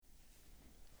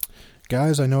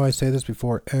Guys, I know I say this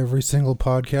before every single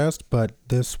podcast, but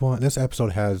this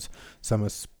episode has some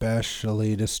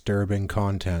especially disturbing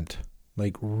content.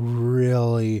 Like,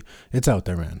 really, it's out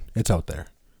there, man. It's out there.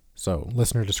 So,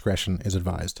 listener discretion is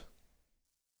advised.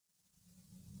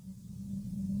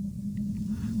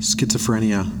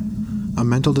 Schizophrenia, a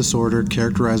mental disorder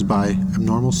characterized by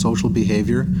abnormal social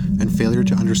behavior and failure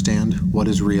to understand what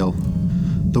is real.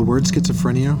 The word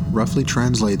schizophrenia roughly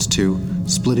translates to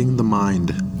splitting the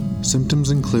mind. Symptoms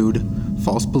include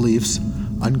false beliefs,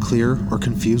 unclear or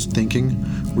confused thinking,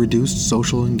 reduced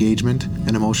social engagement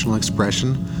and emotional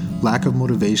expression, lack of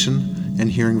motivation,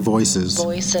 and hearing voices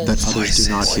that others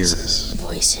do not hear.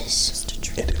 Voices.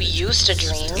 We used to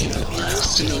dream. We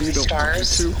used to name the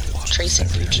stars, tracing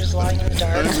futures lying in the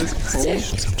dark.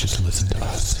 Just listen to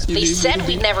us. They said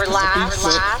we'd never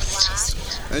last.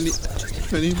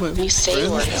 We say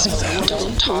words, but we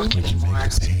don't talk anymore.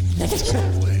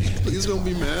 Please don't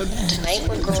be mad. Tonight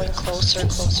we're growing closer and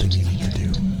closer to the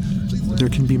end. There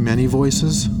can be many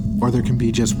voices, or there can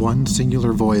be just one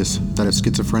singular voice that a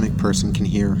schizophrenic person can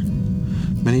hear.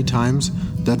 Many times,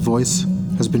 that voice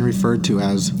has been referred to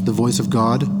as the voice of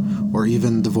God, or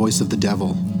even the voice of the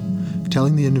devil,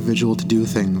 telling the individual to do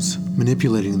things,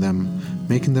 manipulating them,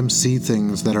 making them see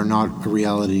things that are not a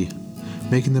reality,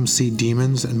 making them see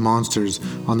demons and monsters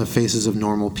on the faces of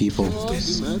normal people.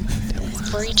 Fools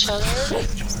for each other,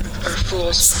 or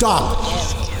fools? Stop!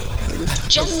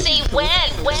 Just say when.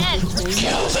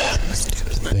 Kill them.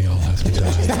 They all have to die.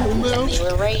 And they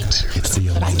were right,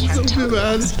 but I can't tell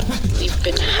you. We've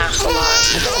been half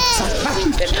alive.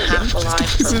 We've been half alive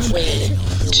for way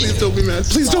too Please don't be mad.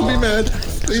 Please don't be mad.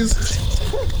 Please.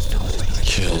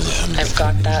 Kill them. I've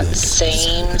got that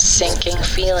same sinking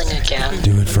feeling again.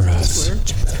 Do it for us.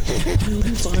 You'll be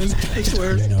fine. I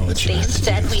swear. You know it's They right.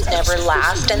 said we'd never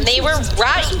last, and they were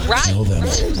right. Kill them.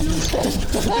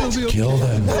 It'll be okay. Kill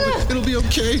them. It'll be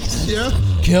okay. Yeah?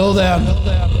 Kill them.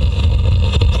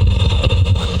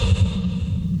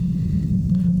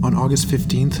 On August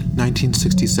 15th,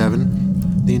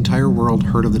 1967, the entire world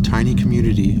heard of the tiny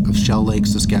community of Shell Lake,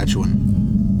 Saskatchewan.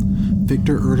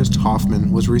 Victor Ernest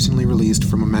Hoffman was recently released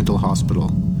from a mental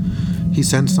hospital. He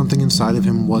sensed something inside of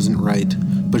him wasn't right,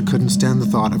 but couldn't stand the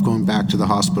thought of going back to the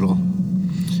hospital.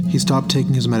 He stopped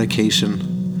taking his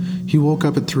medication. He woke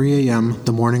up at 3 a.m.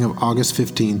 the morning of August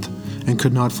 15th and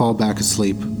could not fall back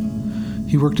asleep.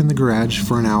 He worked in the garage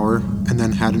for an hour and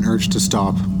then had an urge to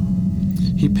stop.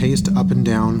 He paced up and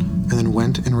down and then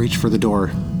went and reached for the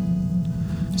door.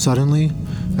 Suddenly,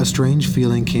 a strange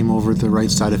feeling came over the right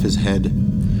side of his head.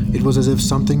 It was as if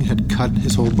something had cut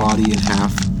his whole body in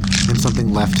half and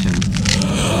something left him.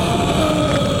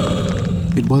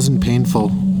 It wasn't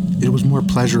painful. It was more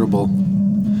pleasurable.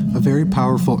 A very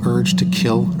powerful urge to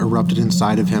kill erupted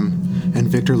inside of him, and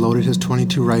Victor loaded his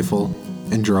 .22 rifle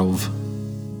and drove.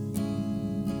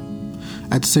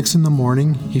 At 6 in the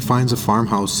morning, he finds a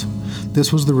farmhouse.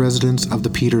 This was the residence of the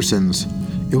Petersons.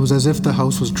 It was as if the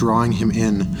house was drawing him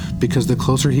in, because the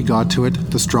closer he got to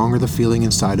it, the stronger the feeling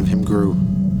inside of him grew.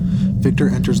 Victor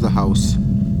enters the house.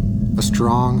 A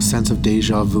strong sense of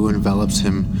déjà vu envelops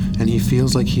him, and he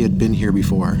feels like he had been here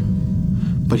before.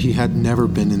 But he had never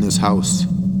been in this house.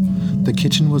 The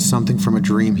kitchen was something from a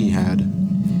dream he had.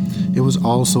 It was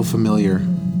all so familiar.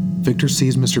 Victor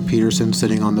sees Mr. Peterson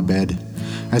sitting on the bed.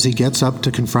 As he gets up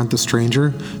to confront the stranger,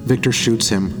 Victor shoots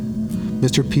him.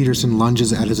 Mr. Peterson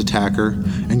lunges at his attacker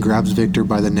and grabs Victor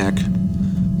by the neck.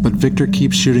 But Victor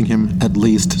keeps shooting him at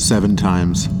least 7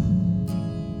 times.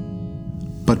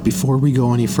 But before we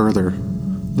go any further,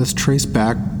 let's trace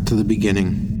back to the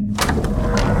beginning.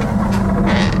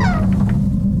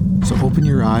 So open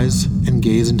your eyes and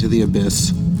gaze into the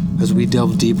abyss as we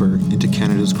delve deeper into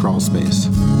Canada's crawl space.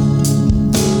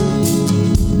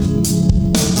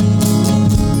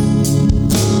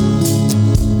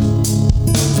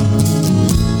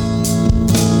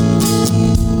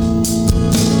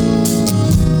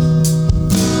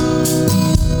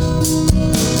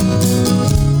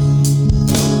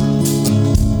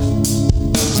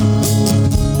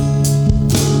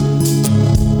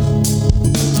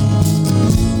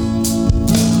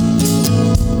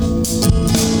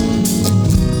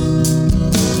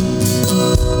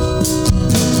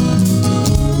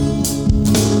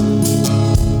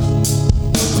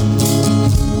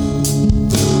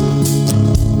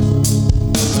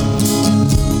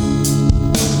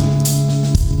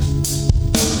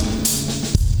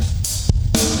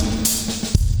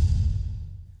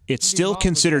 It's still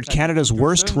considered Canada's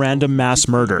worst random mass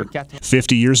murder.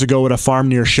 50 years ago at a farm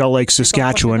near Shell Lake,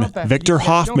 Saskatchewan, Victor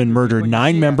Hoffman murdered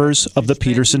 9 members of the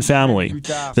Peterson family.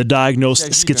 The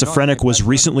diagnosed schizophrenic was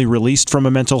recently released from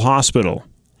a mental hospital.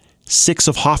 6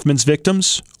 of Hoffman's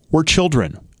victims were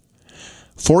children.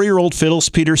 4-year-old Phyllis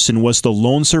Peterson was the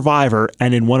lone survivor,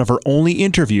 and in one of her only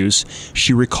interviews,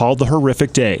 she recalled the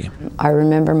horrific day. I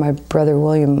remember my brother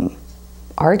William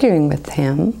arguing with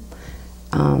him,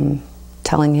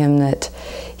 telling him that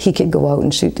he could go out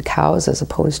and shoot the cows as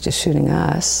opposed to shooting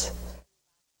us.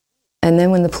 And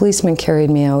then when the policeman carried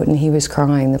me out and he was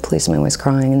crying, the policeman was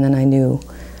crying, and then I knew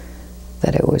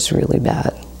that it was really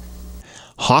bad.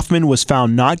 Hoffman was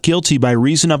found not guilty by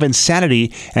reason of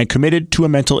insanity and committed to a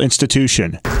mental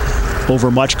institution.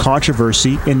 Over much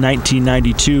controversy, in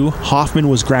 1992, Hoffman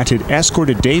was granted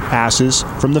escorted day passes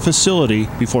from the facility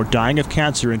before dying of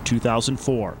cancer in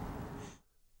 2004.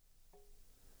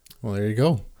 Well, there you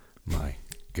go. My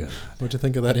God. What'd you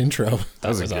think of that intro? That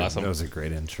was awesome. That was a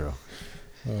great intro.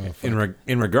 Oh,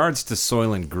 In regards to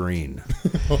Soylent Green,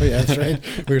 oh yeah, that's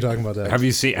right. We were talking about that. have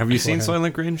you seen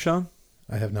Soylent Green, Sean?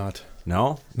 I have not.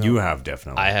 No? You have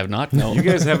definitely. I have not. No. You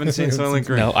guys haven't seen Soylent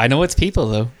Green? No, I know it's people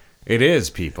though. It is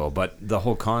people, but the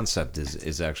whole concept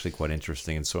is actually quite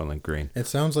interesting in Soylent Green. It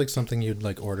sounds like something you'd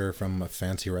like order from a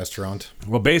fancy restaurant.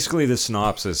 Well, basically, the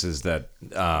synopsis is that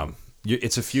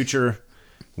it's a future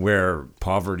where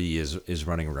poverty is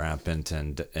running rampant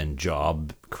and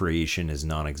job creation is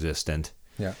non-existent.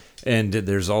 Yeah. And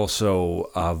there's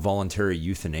also voluntary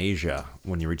euthanasia.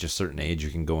 When you reach a certain age, you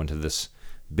can go into this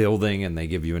building and they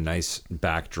give you a nice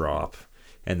backdrop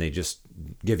and they just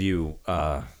give you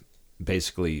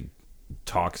basically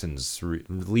toxins,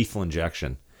 lethal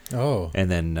injection. Oh. And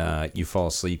then you fall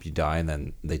asleep, you die, and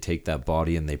then they take that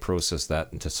body and they process that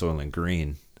into Soylent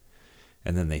Green.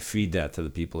 And then they feed that to the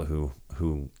people who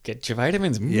Get your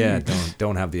vitamins. yeah,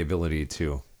 don't have the ability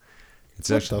to. It's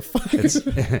What actually,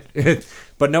 the fuck?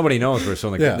 but nobody knows where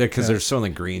Soylent Yeah, because yeah. there's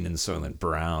Soylent Green and Soylent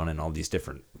Brown and all these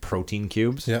different protein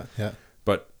cubes. Yeah, yeah.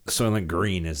 But Soylent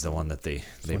Green is the one that they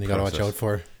One you gotta watch out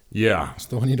for. Yeah. It's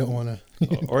the one you don't want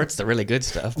to. Or it's the really good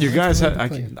stuff. You guys,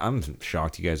 Thing. I'm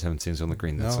shocked you guys haven't seen Soylent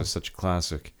Green. That's No. such a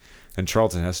classic. And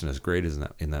Charlton Heston is great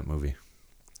in that movie.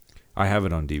 I have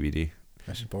it on DVD.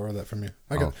 I should borrow that from you.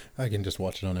 Oh. I can just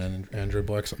watch it on an Android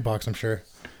box, I'm sure.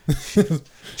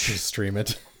 Just stream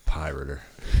it. Pirater.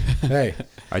 Hey.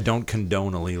 I don't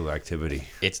condone illegal activity.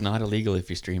 It's not illegal if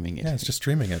you're streaming it. Yeah, it's just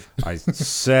streaming it. I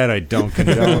said I don't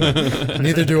condone it.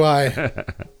 Neither do I.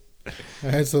 All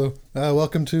right, so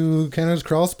welcome to Canada's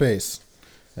Crawl Space.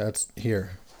 That's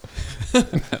here.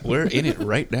 We're in it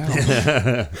right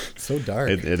now. So dark.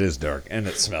 It is dark and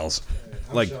it smells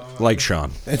like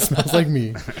Sean. It smells like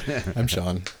me. I'm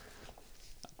Sean.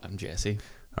 I'm Jesse.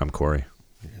 I'm Corey.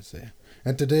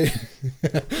 And today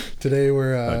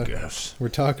I guess. we're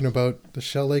talking about the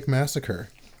Shell Lake Massacre.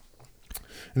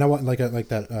 And I want like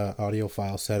that audio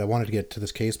file said, I wanted to get to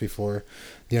this case before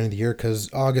the end of the year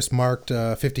because August marked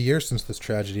 50 years since this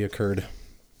tragedy occurred.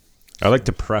 I'd like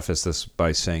to preface this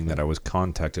by saying that I was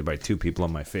contacted by 2 people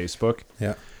on my Facebook,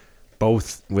 Yeah.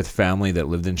 both with family that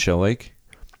lived in Shell Lake.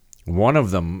 One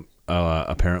of them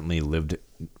apparently lived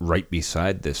right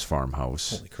beside this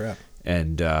farmhouse. Holy crap.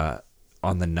 And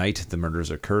on the night the murders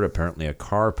occurred, apparently a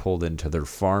car pulled into their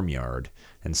farmyard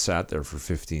and sat there for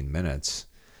 15 minutes.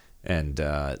 And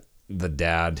the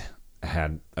dad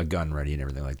had a gun ready and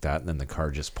everything like that. And then the car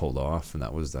just pulled off. And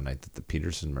that was the night that the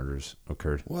Peterson murders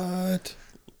occurred. What?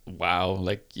 Wow.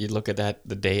 Like you look at that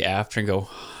the day after and go,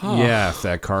 huh. Yeah, if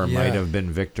that car Yeah. might have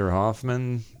been Victor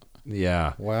Hoffman.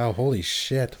 Yeah. Wow, holy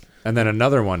shit. And then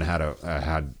another one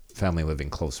had family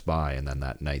living close by. And then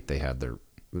that night they had the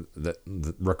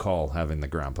recall having the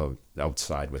grandpa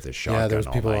outside with his shotgun. Yeah, there was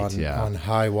all people night. on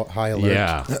high alert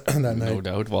Yeah. that night. No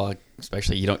doubt. Well,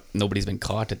 especially nobody's been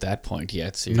caught at that point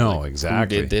yet. So you're No, like,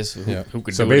 exactly. Who did this? Yeah. Who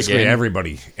could So do it basically,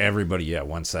 again? everybody, yeah.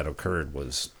 Once that occurred,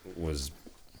 was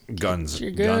guns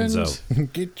Your guns guns.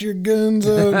 out. Get your guns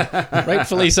out.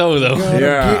 Rightfully so, though.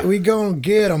 Yeah. We gonna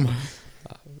get them.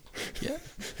 Yeah.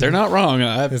 They're not wrong.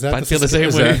 Is that I'd the feel the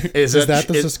Sask- same way. Is that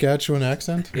the Saskatchewan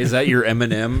accent? Is that your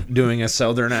Eminem doing a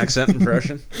Southern accent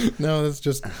impression? No,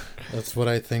 that's what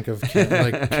I think of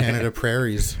like Canada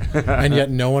prairies, and yet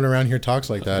no one around here talks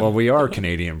like that. Well, we are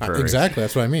Canadian prairies. Exactly,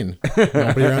 that's what I mean.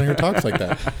 Nobody around here talks like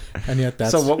that, and yet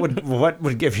that's. So what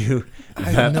would give you? I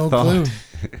have no thought? clue.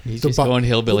 He's The just Bi- going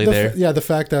hillbilly the there. Yeah, the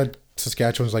fact that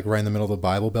Saskatchewan's like right in the middle of the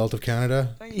Bible Belt of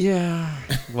Canada. Yeah.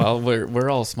 Well, we're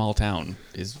all small town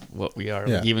is what we are.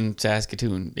 Yeah. Like even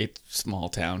Saskatoon, it's small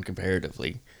town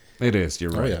comparatively. It is.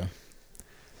 You're Oh right. yeah.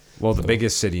 Well, the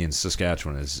biggest city in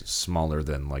Saskatchewan is smaller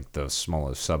than like the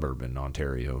smallest suburb in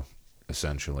Ontario,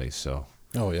 essentially. So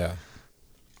Oh yeah.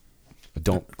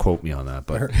 don't quote me on that,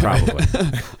 but heard- probably.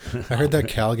 I heard that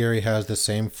Calgary has the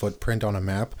same footprint on a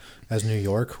map as New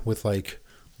York with like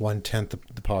 1/10 of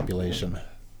the population.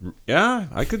 Yeah,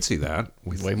 I could see that.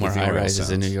 Way more high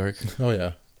rises in New York. Oh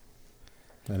yeah.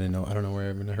 I don't know where I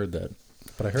even heard that,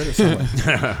 but I heard it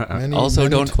somewhere.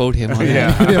 Don't quote him on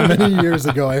that. Yeah, many years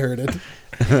ago I heard it.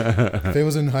 If it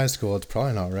was in high school, it's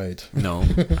probably not right. No. All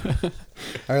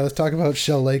right, let's talk about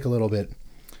Shell Lake a little bit.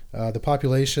 The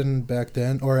population back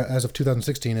then, or as of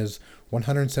 2016, is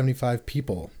 175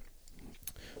 people.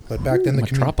 But back then, the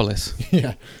metropolis.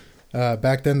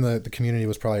 Back then the community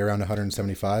was probably around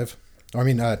 175.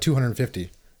 250.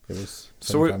 It was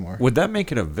 75 more. Would that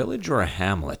make it a village or a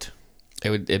hamlet?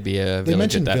 It'd be a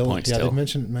village at that point. Yeah, still. they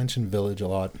mentioned village a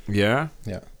lot. Yeah.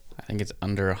 Yeah. I think it's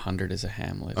under 100 as a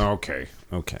hamlet. Okay.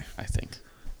 I think.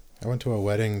 I went to a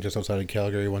wedding just outside of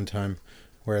Calgary one time,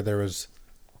 where there was,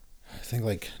 I think,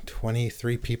 like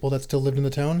 23 people that still lived in the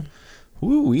town.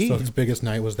 Woo-wee. So its biggest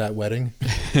night was that wedding.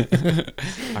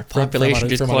 Our population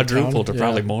just quadrupled, or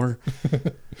probably more.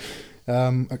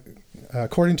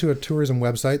 According to a tourism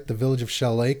website, the village of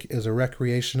Shell Lake is a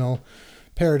recreational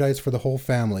paradise for the whole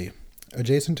family.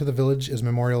 Adjacent to the village is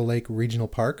Memorial Lake Regional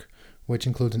Park, which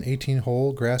includes an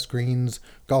 18-hole grass greens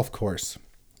golf course.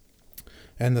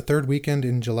 And the third weekend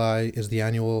in July is the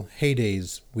annual Hay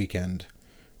Days weekend,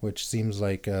 which seems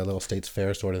like a little state's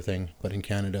fair sort of thing, but in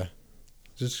Canada.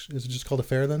 Is it just called a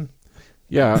fair then?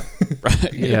 Yeah.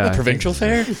 Yeah. Provincial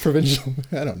fair? Provincial.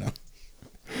 I don't know.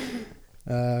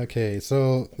 Okay,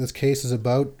 so this case is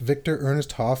about Victor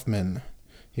Ernest Hoffman.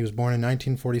 He was born in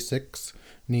 1946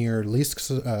 near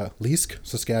Leask,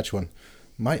 Saskatchewan.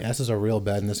 My S's are real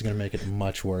bad, and this is going to make it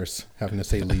much worse, having to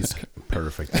say Leask.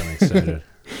 Perfect. I'm excited.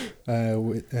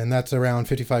 And that's around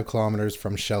 55 kilometers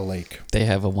from Shell Lake. They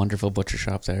have a wonderful butcher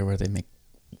shop there where they make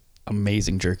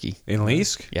amazing jerky. In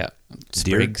Leask? Yeah.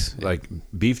 Sprigs. Like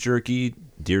beef jerky,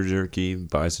 deer jerky,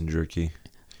 bison jerky.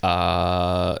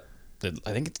 I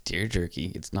think it's deer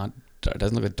jerky. It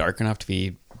doesn't look dark enough to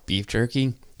be beef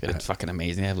jerky, but it's fucking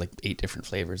amazing. They have like 8 different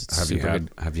flavors. It's super good.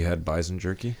 Have you had bison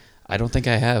jerky? I don't think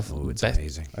I have. Oh, it's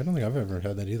amazing. I don't think I've ever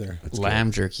had that either.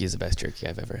 Lamb jerky is the best jerky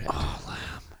I've ever had. Oh,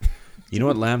 lamb. You know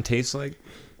what lamb tastes like?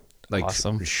 Like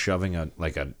awesome. Shoving a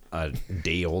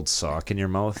day old sock in your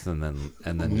mouth and then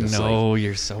just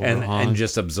you're so wrong. And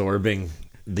just absorbing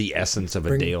the essence of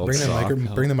a day old sock.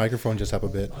 Bring the microphone just up a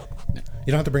bit.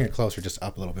 You don't have to bring it closer, just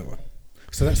up a little bit more.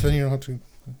 So then you don't have to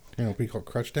be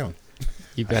crouched down.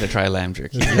 You've got to try lamb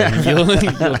jerky.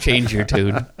 You'll change your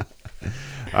tune.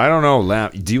 I don't know,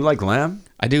 lamb. Do you like lamb?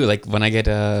 I do. Like when I get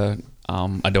a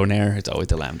donair, it's always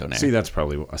the lamb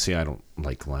donair. See, I don't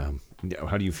like lamb.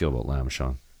 How do you feel about lamb,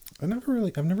 Sean? I've never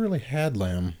really had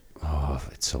lamb. Oh,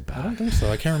 it's so bad. I don't think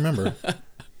so. I can't remember.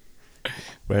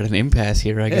 We're at an impasse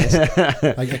here, I guess.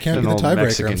 I can't be the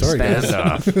tiebreaker. I'm sorry, guys.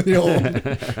 The old...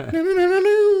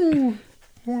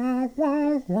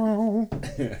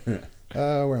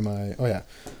 where am I? Oh, yeah.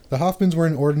 The Hoffmans were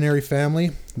an ordinary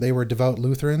family. They were devout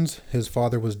Lutherans. His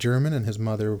father was German and his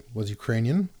mother was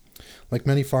Ukrainian. Like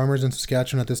many farmers in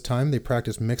Saskatchewan at this time, they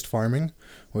practiced mixed farming,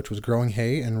 which was growing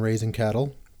hay and raising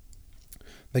cattle.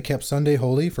 They kept Sunday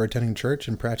holy for attending church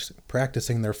and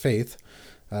practicing their faith.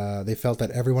 They felt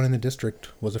that everyone in the district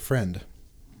was a friend.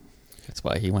 That's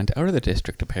why he went out of the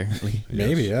district, apparently.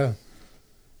 Maybe, yeah.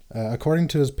 According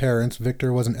to his parents,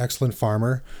 Victor was an excellent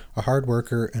farmer, a hard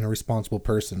worker, and a responsible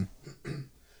person.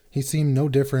 He seemed no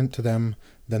different to them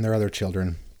than their other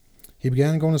children. He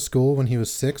began going to school when he was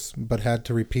 6, but had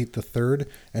to repeat the 3rd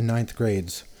and 9th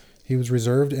grades. He was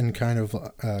reserved and kind of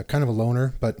a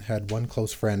loner, but had one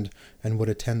close friend and would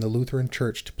attend the Lutheran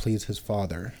church to please his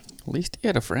father. At least he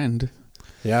had a friend.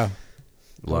 Yeah.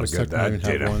 A lot of good that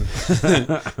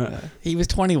data. He was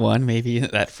 21. Maybe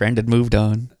that friend had moved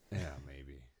on. Yeah,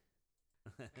 maybe.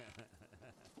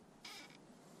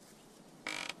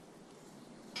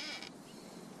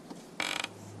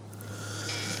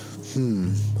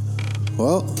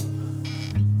 Well,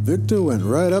 Victor went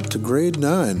right up to grade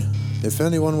 9. If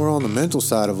anyone were on the mental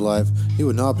side of life, he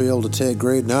would not be able to take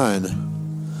grade 9.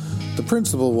 The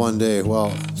principal one day,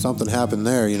 well, something happened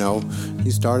there,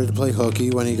 He started to play hooky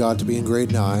when he got to be in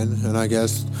grade 9, and I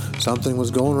guess something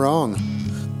was going wrong.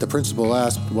 The principal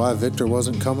asked why Victor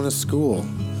wasn't coming to school.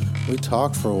 We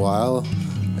talked for a while,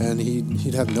 and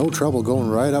he'd have no trouble going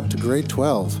right up to grade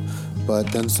 12, but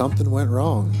then something went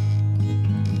wrong.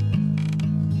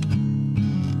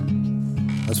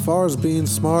 As far as being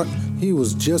smart, he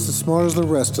was just as smart as the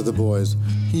rest of the boys.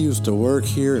 He used to work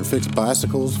here and fix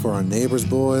bicycles for our neighbors'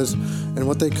 boys, and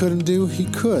what they couldn't do, he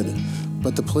could.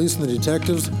 But the police and the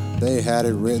detectives, they had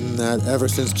it written that ever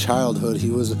since childhood he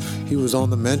was on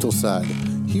the mental side.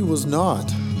 He was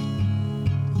not.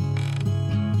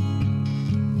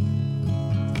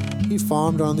 He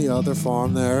farmed on the other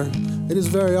farm there. It is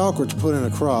very awkward to put in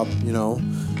a crop,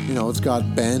 it's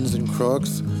got bends and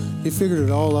crooks. He figured it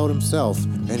all out himself,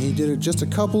 and he did it just a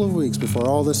couple of weeks before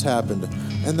all this happened,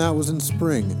 and that was in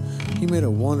spring. He made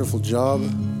a wonderful job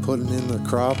putting in the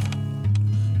crop.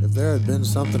 If there had been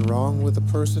something wrong with a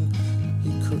person, he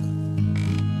couldn't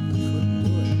do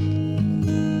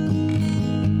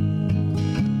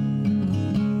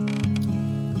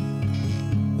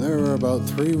it. There were about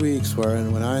 3 weeks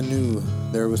when I knew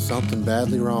there was something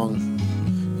badly wrong.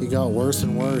 He got worse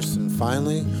and worse, and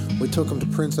finally, we took him to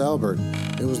Prince Albert.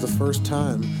 It was the first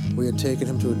time we had taken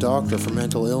him to a doctor for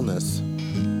mental illness.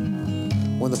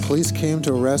 When the police came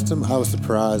to arrest him, I was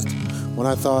surprised. When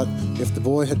I thought, if the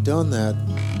boy had done that,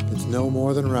 it's no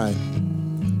more than right.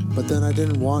 But then I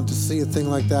didn't want to see a thing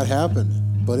like that happen.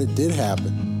 But it did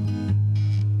happen.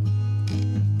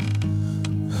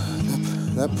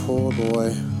 That poor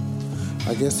boy.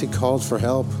 I guess he called for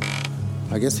help.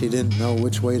 I guess he didn't know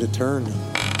which way to turn.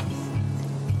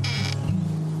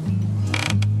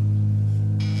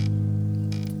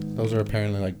 Those are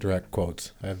apparently like direct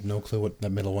quotes. I have no clue what that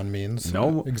middle one means.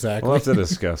 No, exactly. We'll have to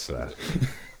discuss that.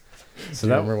 So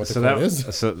that remember what the quote is?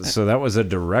 So that was a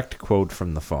direct quote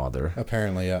from the father.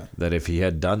 Apparently, yeah. That if he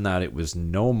had done that, it was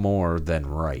no more than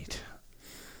right.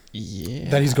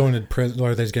 Yeah. That he's going to prison,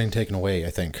 or that he's getting taken away.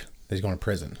 I think that he's going to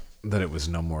prison. That it was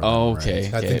no more than okay.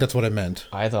 right. I think that's what I meant.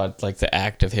 I thought like the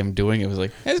act of him doing it was like,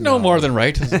 it's no more than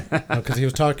right. Because he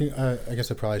was talking. I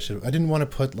guess I probably should. I didn't want to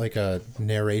put like a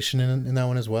narration in that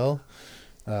one as well.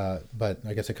 But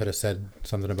I guess I could have said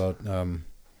something about.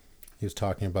 He was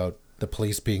talking about the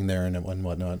police being there and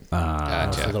whatnot.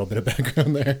 Gotcha. A little bit of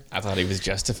background there. I thought he was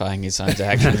justifying his son's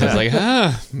actions. I was like,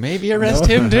 maybe arrest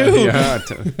him too. Yeah,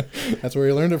 that's where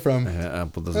he learned it from.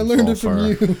 Apple doesn't I learned fall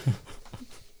it from far. you.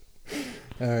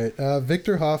 All right.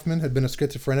 Victor Hoffman had been a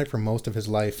schizophrenic for most of his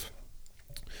life.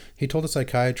 He told a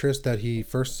psychiatrist that he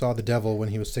first saw the devil when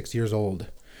he was 6 years old.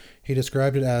 He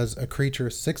described it as a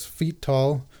creature 6 feet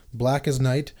tall, black as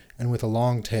night, and with a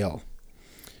long tail.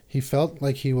 He felt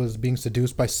like he was being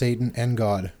seduced by Satan and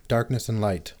God, darkness and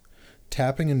light.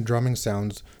 Tapping and drumming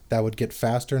sounds that would get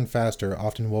faster and faster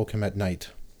often woke him at night.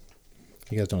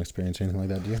 You guys don't experience anything like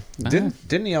that, do you?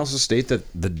 Didn't he also state that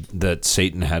that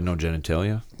Satan had no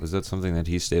genitalia? Was that something that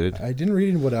he stated? I didn't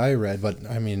read what I read, but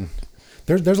I mean,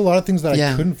 there's a lot of things that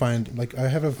I couldn't find. Like, I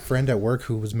have a friend at work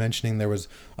who was mentioning there was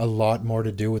a lot more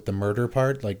to do with the murder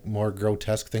part, like more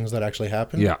grotesque things that actually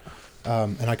happened. Yeah.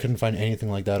 And I couldn't find anything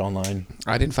like that online.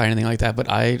 I didn't find anything like that, but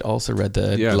I also read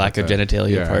the lack of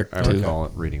genitalia part I too. recall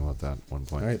it reading about that at one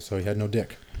point. All right, so he had no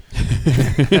dick.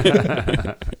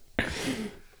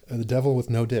 The devil with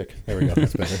no dick. There we go.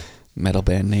 That's better. Metal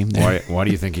band name there. Why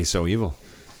do you think he's so evil?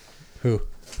 Who?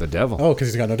 The devil. Oh, because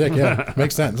he's got no dick. Yeah,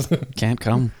 makes sense. Can't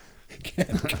come.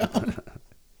 Can't come.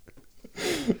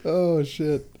 Oh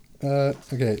shit.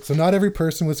 Okay, so not every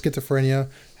person with schizophrenia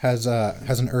has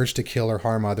an urge to kill or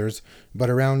harm others, but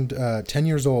around 10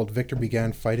 years old, Victor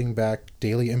began fighting back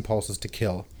daily impulses to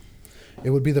kill. It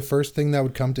would be the first thing that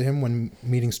would come to him when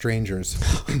meeting strangers.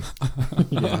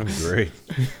 Yeah, great.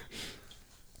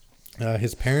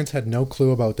 His parents had no clue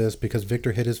about this because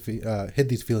Victor hid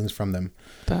these feelings from them.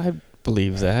 I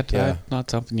believe that. Yeah.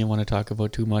 Not something you want to talk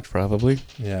about too much, probably.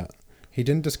 Yeah. He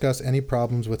didn't discuss any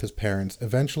problems with his parents.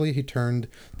 Eventually, he turned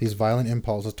these violent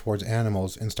impulses towards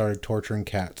animals and started torturing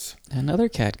cats. Another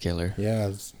cat killer. Yeah,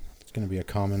 it's going to be a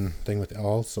common thing with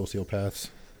all sociopaths,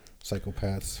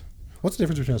 psychopaths. What's the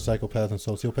difference between a psychopath and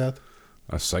sociopath?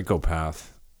 A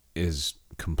psychopath is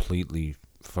completely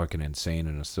fucking insane,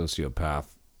 and a sociopath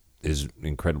is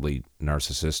incredibly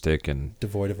narcissistic and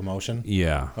Devoid of emotion?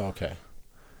 yeah. Oh, okay.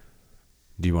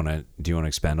 Do you want to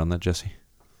expand on that, Jesse?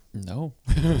 No.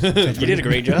 You did a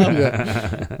great job.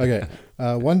 Yeah. Okay.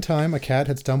 One time, a cat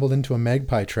had stumbled into a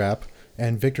magpie trap,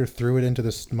 and Victor threw it into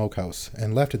the smokehouse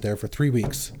and left it there for 3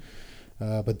 weeks.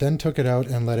 But then took it out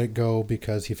and let it go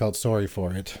because he felt sorry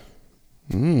for it.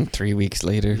 3 weeks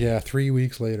later. Yeah, 3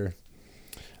 weeks later.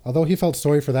 Although he felt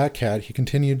sorry for that cat, he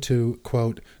continued to,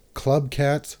 quote, club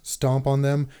cats, stomp on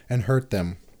them, and hurt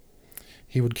them.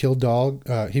 He would kill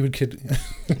he would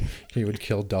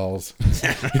kill dolls.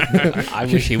 I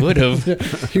wish he would have.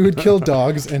 He would kill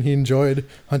dogs, and he enjoyed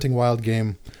hunting wild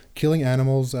game. Killing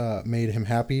animals made him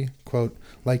happy, quote,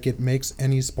 like it makes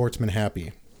any sportsman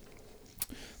happy.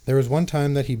 There was one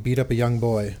time that he beat up a young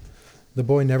boy. The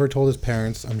boy never told his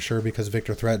parents, I'm sure because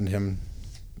Victor threatened him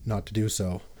not to do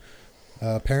so.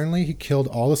 Apparently, he killed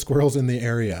all the squirrels in the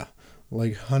area.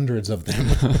 Like hundreds of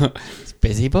them.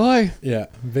 Busy boy. Yeah.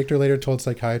 Victor later told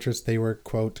psychiatrists they were,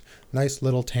 quote, nice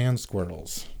little tan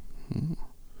squirrels. So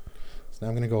now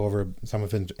I'm going to go over some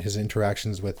of his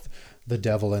interactions with the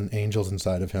devil and angels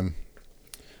inside of him.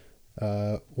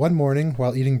 One morning,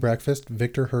 while eating breakfast,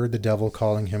 Victor heard the devil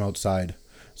calling him outside.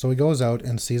 So he goes out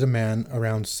and sees a man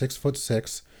around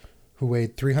 6'6" who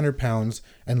weighed 300 pounds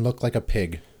and looked like a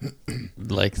pig.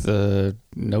 Like the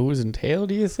nose and tail,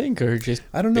 do you think? Or just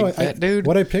I don't know. big fat dude?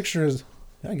 What I picture is,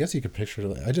 I guess you could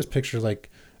picture,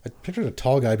 I pictured a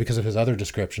tall guy because of his other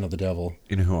description of the devil.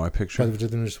 You know who I picture? But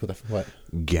just with what?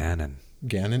 Ganon.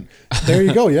 Gannon. There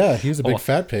you go. Yeah, he was a big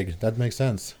fat pig. That makes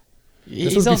sense.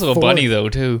 He's also a bunny, though,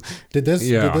 too. Did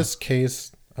this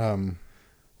case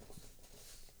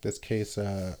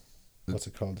what's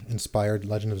it called? Inspired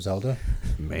Legend of Zelda?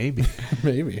 Maybe.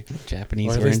 Maybe.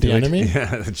 Japanese or at were least into the it. enemy?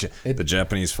 Yeah, the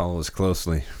Japanese follow us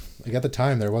closely. Like at the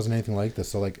time, there wasn't anything like this,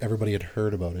 so like everybody had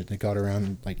heard about it. And it got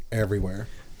around like everywhere.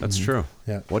 That's true.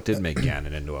 Yeah. What did make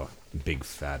Ganon into a big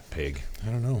fat pig? I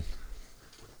don't know.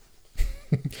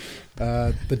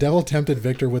 The devil tempted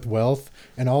Victor with wealth,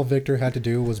 and all Victor had to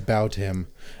do was bow to him.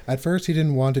 At first, he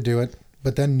didn't want to do it,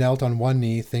 but then knelt on one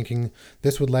knee, thinking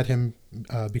this would let him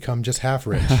become just half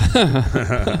rich.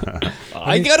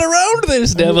 I got around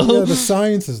this, devil. Yeah, the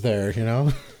science is there, you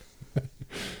know.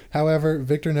 However,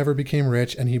 Victor never became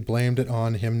rich, and he blamed it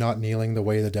on him not kneeling the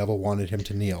way the devil wanted him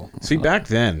to kneel. See, back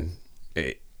then,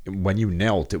 when you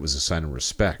knelt, it was a sign of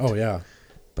respect. Oh, yeah.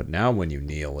 But now when you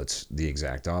kneel, it's the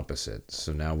exact opposite.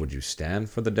 So now would you stand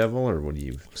for the devil, or would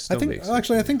you still be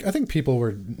accepting? I think people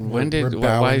were bowing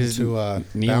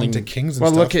to kings and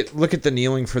stuff. Well, look at the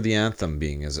kneeling for the anthem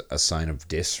being as a sign of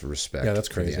disrespect. Yeah, that's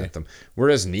crazy. For the anthem.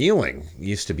 Whereas kneeling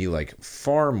used to be like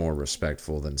far more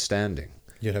respectful than standing.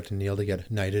 You'd have to kneel to get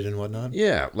knighted and whatnot.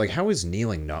 Yeah, like how is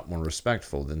kneeling not more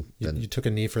respectful than you took a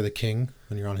knee for the king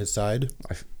when you're on his side?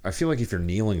 I feel like if you're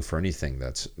kneeling for anything,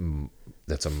 that's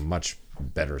a much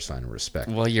better sign of respect.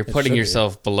 Well, you're putting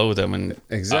yourself below them and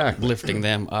lifting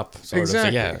them up. Exactly. So,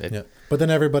 yeah. But then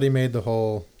everybody made the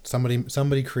whole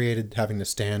somebody created having to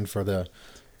stand for the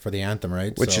anthem,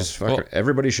 right? Which is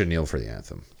everybody should kneel for the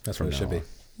anthem. That's what it should be.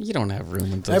 You don't have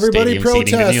room in those everybody stadium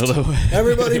seating to kneel, though.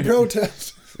 Everybody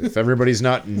protest. If everybody's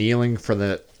not kneeling for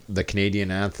the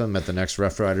Canadian anthem at the next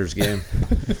Rough Riders game,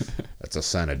 that's a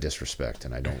sign of disrespect,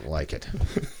 and I don't like it.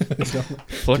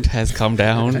 Foot has come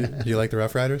down. Do you like the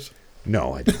Rough Riders?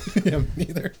 No, I don't. Yeah,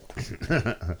 neither.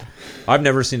 I've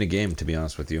never seen a game, to be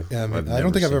honest with you. Yeah, I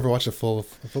don't think I've ever watched a full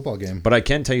football game. But I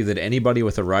can tell you that anybody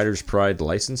with a Riders Pride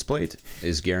license plate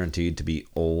is guaranteed to be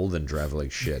old and drive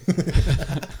like shit.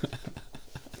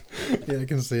 Yeah, I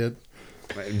can see it.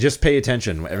 Just pay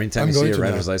attention. Every time you see a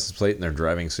Riders license plate and they're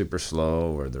driving super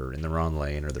slow, or they're in the wrong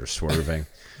lane, or they're swerving,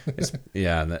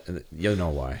 you know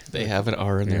why. They have an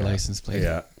R in their license plate.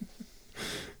 Yeah.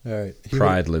 All right.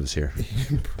 Pride lives here.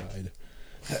 Pride.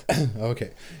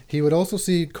 Okay. He would also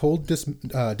see cold,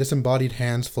 disembodied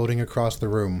hands floating across the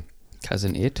room.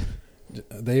 Cousin It?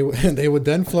 They would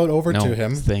then float over to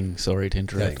him. Thing. Sorry to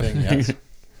interrupt. Yeah, thing, yes.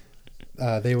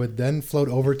 They would then float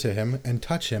over to him and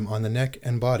touch him on the neck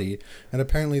and body, and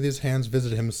apparently these hands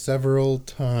visited him several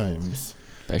times.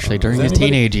 Especially during his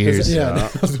teenage years. Yeah,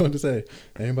 I was going to say,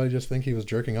 anybody just think he was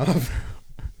jerking off?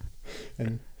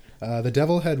 And the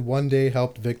devil had one day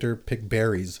helped Victor pick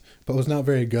berries, but was not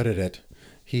very good at it.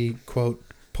 He, quote,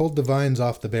 pulled the vines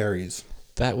off the berries.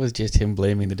 That was just him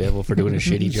blaming the devil for doing a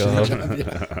shitty job.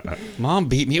 Yeah. Mom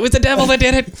beat me. It was the devil that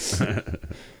did it.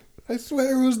 I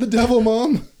swear it was the devil,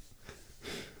 Mom.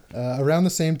 Around the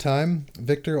same time,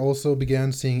 Victor also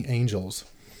began seeing angels.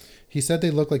 He said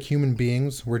they looked like human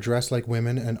beings, were dressed like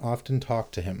women, and often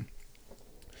talked to him.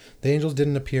 The angels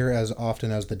didn't appear as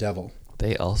often as the devil.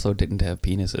 They also didn't have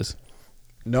penises.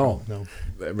 No.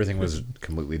 Everything was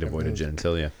completely devoid of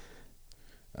genitalia.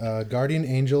 Guardian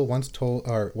angel once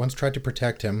tried to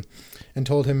protect him, and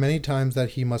told him many times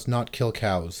that he must not kill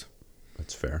cows.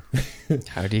 That's fair.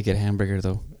 How do you get a hamburger,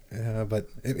 though? But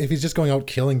if he's just going out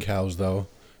killing cows, though,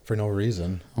 for no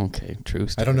reason. Okay, true.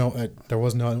 I don't know. There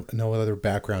was no other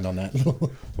background on that.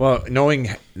 Well, knowing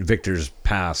Victor's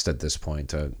past at this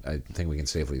point, I think we can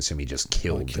safely assume he just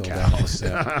killed the cows.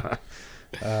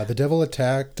 The devil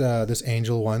attacked this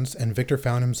angel once, and Victor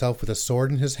found himself with a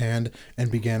sword in his hand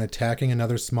and began attacking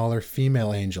another smaller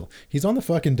female angel. He's on the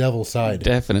fucking devil's side.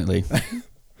 Definitely.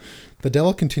 The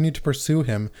devil continued to pursue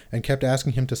him and kept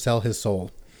asking him to sell his soul.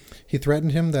 He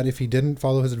threatened him that if he didn't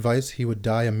follow his advice, he would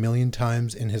die 1,000,000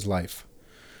 times in his life.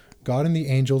 God and the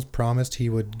angels promised he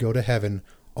would go to heaven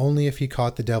only if he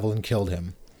caught the devil and killed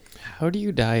him. How do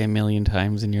you die 1,000,000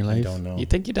 times in your life? I don't know. You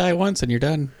think you die once and you're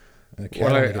done.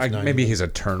 Well, maybe his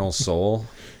eternal soul.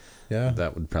 Yeah.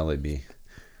 That would probably be.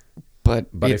 But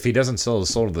if he doesn't sell his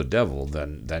soul to the devil,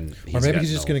 then he's or maybe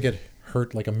he's just going to get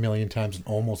hurt like 1,000,000 times and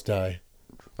almost die.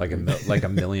 Like a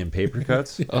million paper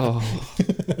cuts? Oh.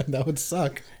 That would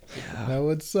suck. Yeah. That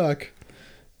would suck.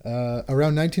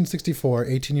 Around 1964,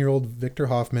 18-year-old Victor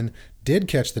Hoffman did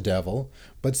catch the devil,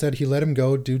 but said he let him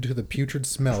go due to the putrid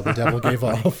smell the devil gave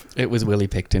off. It was Willie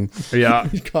Picton. Yeah.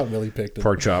 He caught Willie Picton.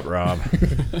 Pork chop Rob.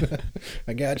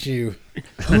 I got you.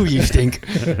 Ooh, you stink.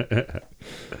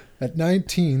 At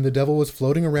 19, the devil was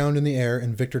floating around in the air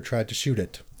and Victor tried to shoot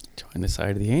it. Join the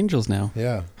side of the angels now.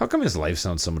 Yeah. How come his life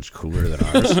sounds so much cooler than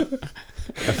ours?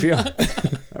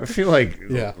 I feel like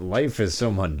life is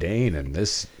so mundane, and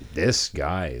this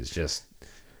guy is just.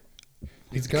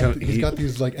 He's got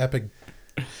these like epic.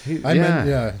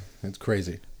 It's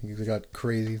crazy. He's got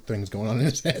crazy things going on in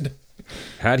his head.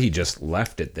 Had he just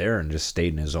left it there and just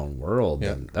stayed in his own world,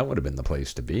 then that would have been the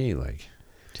place to be. Like,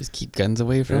 just keep guns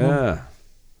away from him.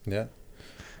 Yeah.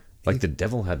 Like the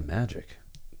devil had magic.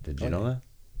 Did you know that?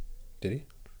 Did he?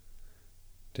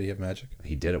 Did he have magic?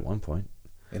 He did at one point.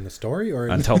 In the story, or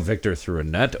until Victor threw a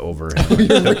net over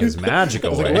him and took his magic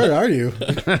away. Like, where are you?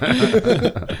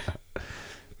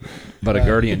 But a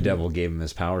guardian devil gave him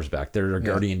his powers back. There are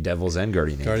guardian devils and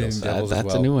guardian angels.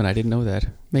 That's a new one. I didn't know that.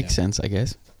 Makes sense, I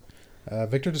guess.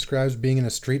 Victor describes being in a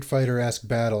Street Fighter-esque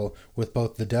battle with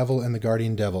both the devil and the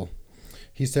guardian devil.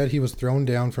 He said he was thrown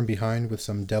down from behind with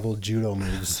some devil judo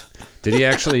moves. Did he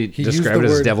actually describe it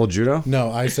as devil judo?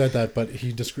 No, I said that, but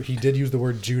he did use the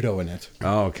word judo in it.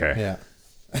 Oh, okay. Yeah.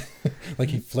 Like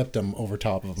he flipped him over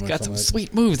top of him. He's got some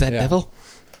sweet moves, that devil.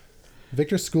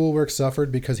 Victor's schoolwork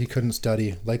suffered because he couldn't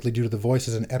study, likely due to the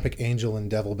voices and epic angel and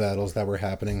devil battles that were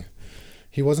happening.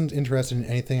 He wasn't interested in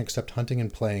anything except hunting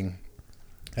and playing.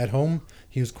 At home,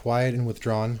 he was quiet and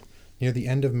withdrawn. Near the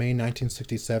end of May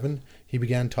 1967, he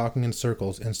began talking in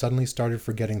circles and suddenly started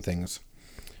forgetting things.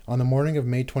 On the morning of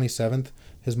May 27th,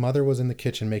 his mother was in the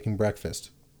kitchen making breakfast.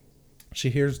 She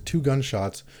hears 2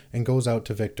 gunshots and goes out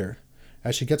to Victor.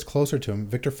 As she gets closer to him,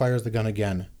 Victor fires the gun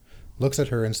again, looks at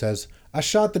her and says, "I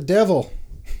shot the devil!"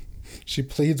 She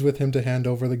pleads with him to hand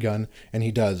over the gun, and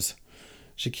he does.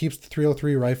 She keeps the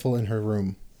 .303 rifle in her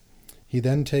room. He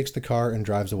then takes the car and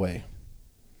drives away.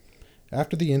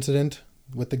 After the incident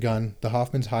with the gun, the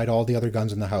Hoffmans hide all the other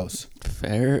guns in the house.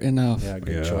 Fair enough. Yeah,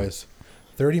 good choice.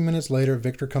 30 minutes later,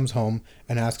 Victor comes home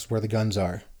and asks where the guns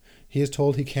are. He is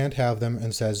told he can't have them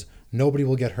and says, "Nobody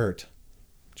will get hurt.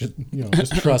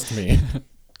 Just trust me."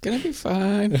 Gonna be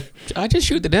fine. I just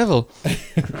shoot the devil.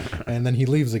 And then he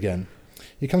leaves again.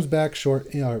 He comes back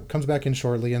in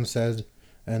shortly and says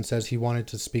he wanted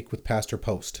to speak with Pastor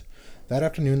Post. That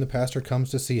afternoon, the pastor comes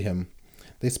to see him.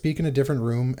 They speak in a different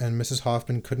room, and Mrs.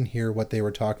 Hoffman couldn't hear what they were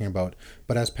talking about.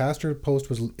 But as Pastor Post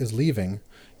is leaving,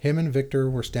 him and Victor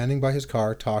were standing by his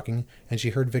car talking, and she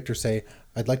heard Victor say,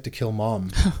 "I'd like to kill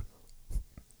Mom."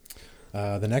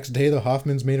 The next day, the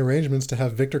Hoffmans made arrangements to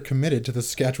have Victor committed to the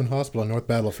Saskatchewan Hospital in North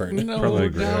Battleford. Probably a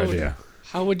great idea.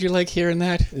 How would you like hearing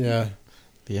that? Yeah.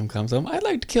 Liam comes home. "I'd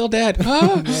like to kill Dad."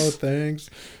 Oh. No, thanks.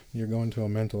 You're going to a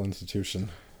mental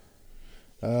institution.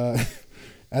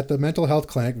 At the mental health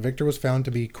clinic, Victor was found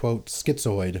to be, quote,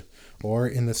 schizoid, or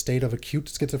in the state of acute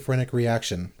schizophrenic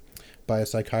reaction, by a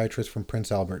psychiatrist from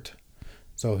Prince Albert.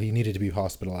 So he needed to be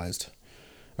hospitalized.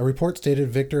 A report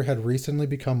stated Victor had recently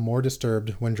become more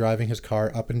disturbed when driving his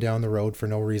car up and down the road for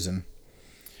no reason.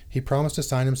 He promised to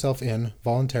sign himself in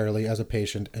voluntarily as a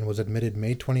patient and was admitted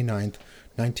May 29th,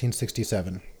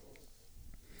 1967.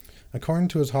 According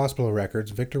to his hospital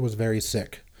records, Victor was very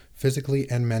sick, physically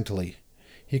and mentally.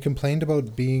 He complained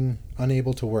about being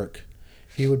unable to work.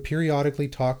 He would periodically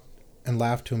talk and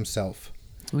laugh to himself.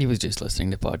 He was just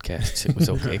listening to podcasts. It was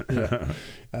okay.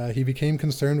 He became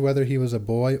concerned whether he was a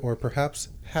boy or perhaps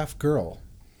half girl.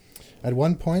 At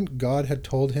one point, God had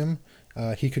told him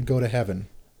he could go to heaven,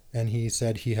 and he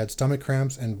said he had stomach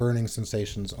cramps and burning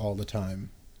sensations all the time.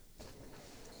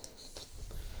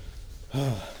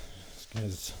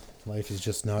 His life is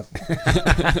just not...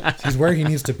 He's where he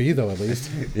needs to be, though, at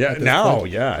least. Yeah, now,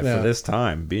 for this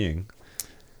time being...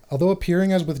 Although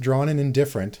appearing as withdrawn and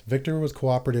indifferent, Victor was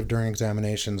cooperative during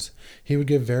examinations. He would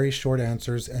give very short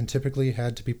answers and typically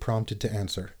had to be prompted to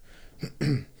answer.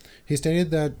 He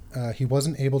stated that he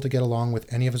wasn't able to get along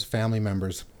with any of his family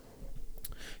members.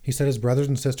 He said his brothers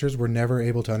and sisters were never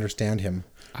able to understand him.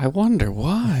 I wonder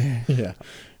why. Yeah.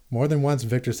 More than once,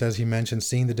 Victor says he mentioned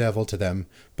seeing the devil to them,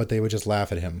 but they would just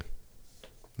laugh at him.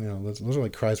 Those are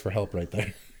like cries for help right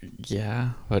there.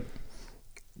 Yeah, but...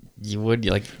 You would,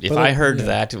 like, if I heard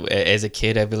that as a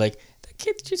kid, I'd be like, that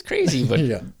kid's just crazy. But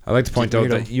yeah. I'd like to point out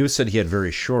that you said he had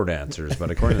very short answers,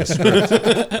 but according to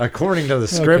the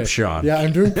script, Sean. Yeah,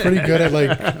 I'm doing pretty good at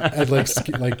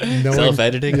knowing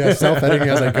self-editing. Yeah, self-editing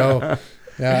as I go.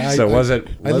 Yeah.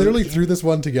 I literally threw this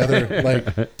one together.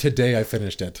 Like today, I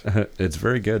finished it. It's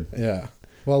very good. Yeah.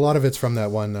 Well, a lot of it's from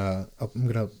that one. I'm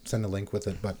going to send a link with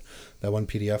it, but that one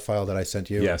PDF file that I sent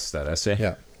you. Yes, that essay.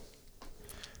 Yeah.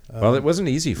 Well, it wasn't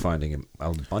easy finding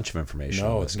a bunch of information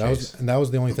on this case. That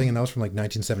was the only thing, and that was from like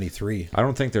 1973. I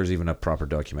don't think there's even a proper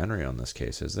documentary on this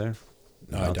case, is there?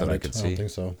 No, I doubt it. I don't think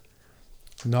so.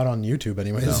 Not on YouTube,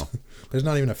 anyways. No. There's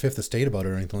not even a Fifth Estate about it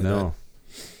or anything like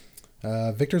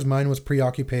that. Victor's mind was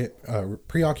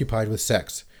preoccupied with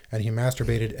sex, and he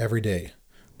masturbated every day.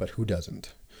 But who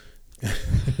doesn't?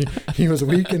 He was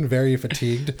weak and very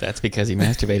fatigued. That's because he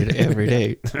masturbated every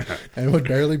day. And would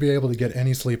barely be able to get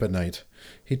any sleep at night.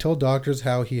 He told doctors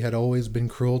how he had always been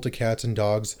cruel to cats and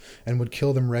dogs and would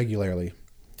kill them regularly.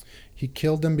 He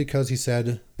killed them because he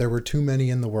said there were too many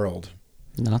in the world.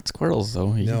 Not squirrels,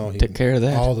 though. He No, he took care of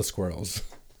that. All the squirrels.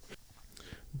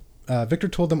 Victor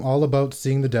told them all about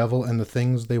seeing the devil and the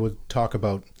things they would talk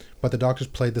about, but the doctors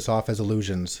played this off as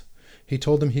illusions. He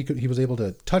told them he was able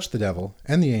to touch the devil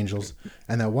and the angels,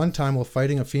 and that one time while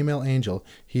fighting a female angel,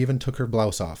 he even took her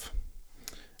blouse off.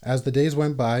 As the days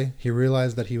went by, he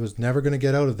realized that he was never going to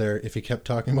get out of there if he kept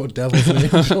talking about devils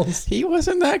and angels. He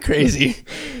wasn't that crazy.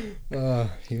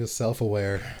 He was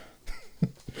self-aware.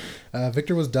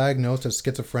 Victor was diagnosed as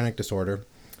schizophrenic disorder,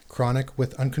 chronic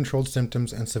with uncontrolled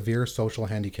symptoms and severe social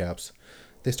handicaps.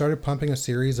 They started pumping a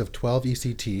series of 12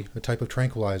 ECT, a type of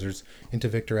tranquilizers, into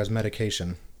Victor as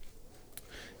medication.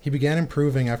 He began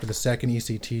improving after the second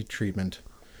ECT treatment.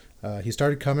 He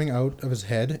started coming out of his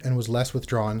head and was less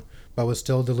withdrawn, but was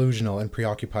still delusional and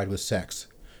preoccupied with sex.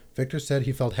 Victor said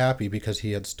he felt happy because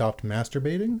he had stopped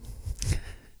masturbating.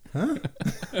 Huh?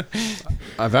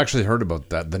 I've actually heard about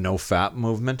that, the no-fap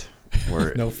movement.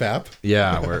 Where No fap?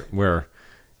 Yeah, where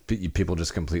people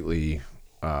just completely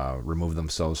remove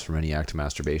themselves from any act of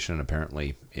masturbation and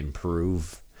apparently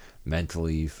improve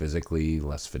mentally, physically,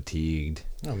 less fatigued.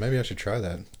 Oh, maybe I should try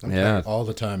that. I'm Yeah. trying it all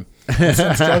the time. I'm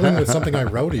struggling with something I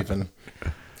wrote even.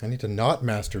 I need to not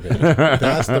masturbate.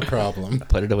 That's the problem.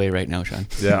 Put it away right now, Sean.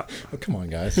 Yeah. Oh, come on,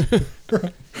 guys.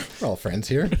 We're all friends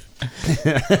here.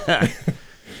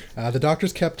 The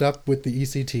doctors kept up with the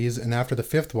ECTs, and after the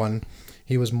fifth one,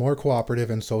 he was more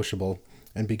cooperative and sociable,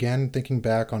 and began thinking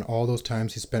back on all those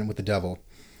times he spent with the devil.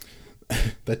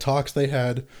 The talks they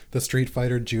had, the Street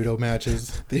Fighter judo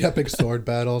matches, the epic sword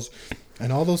battles,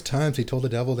 and all those times he told the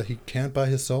devil that he can't buy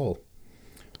his soul.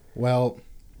 Well,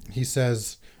 he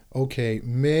says, okay,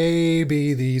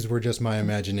 maybe these were just my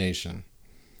imagination.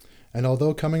 And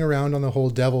although coming around on the whole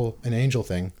devil and angel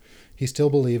thing, he still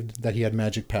believed that he had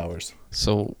magic powers.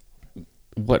 So,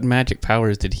 what magic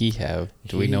powers did he have?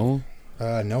 Do we know?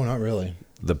 No, not really.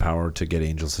 The power to get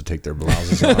angels to take their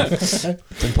blouses off. It's an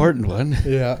important one.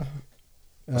 Yeah.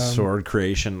 Sword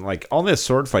creation, like all this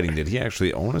sword fighting. Did he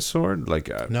actually own a sword? Like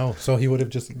No, so he would have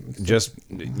just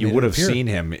you would have seen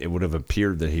him. It would have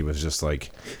appeared that he was just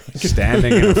like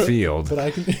standing in a field. But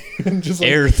I can just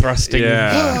Air thrusting.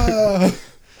 Ah!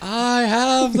 I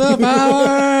have the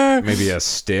power. Maybe a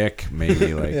stick.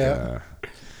 Maybe like Yeah.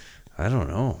 I don't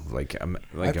know. Like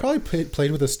I probably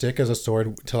played with a stick as a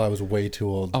sword till I was way too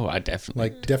old. Oh, I definitely.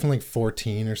 Definitely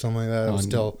 14 or something like that. I was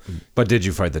still. But did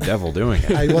you fight the devil doing it?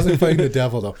 I wasn't fighting the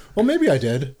devil though. Well, maybe I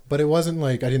did, but it wasn't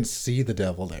like I didn't see the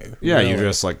devil there. Yeah, You know, you're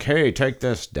just like, hey, take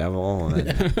this, devil,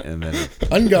 and then.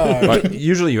 on guard. But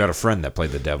usually you had a friend that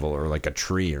played the devil or like a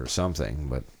tree or something.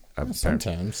 But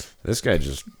Sometimes this guy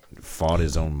just fought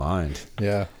his own mind.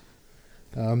 Yeah.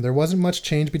 There wasn't much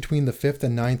change between the 5th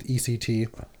and 9th ECT,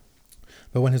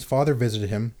 but when his father visited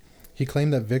him, he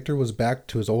claimed that Victor was back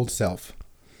to his old self.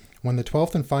 When the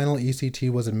 12th and final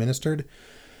ECT was administered,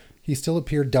 he still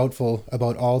appeared doubtful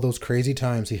about all those crazy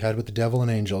times he had with the devil and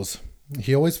angels.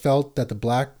 He always felt that the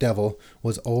black devil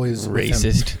was always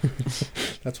racist. With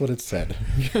him. That's what it said.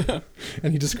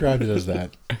 And he described it as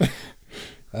that.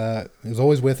 It was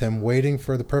always with him, waiting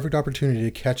for the perfect opportunity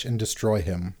to catch and destroy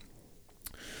him.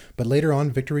 But later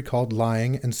on, Victor recalled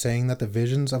lying and saying that the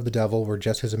visions of the devil were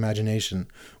just his imagination,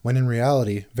 when in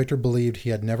reality, Victor believed he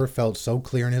had never felt so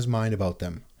clear in his mind about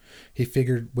them. He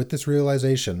figured with this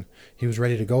realization, he was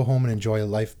ready to go home and enjoy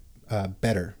life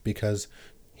better, because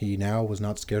he now was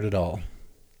not scared at all.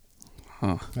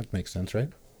 Huh. That makes sense, right?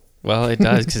 Well, it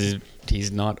does, because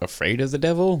he's not afraid of the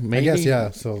devil, maybe? I guess, yeah.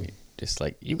 So, just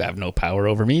like, you have no power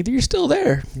over me, you're still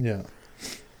there. Yeah.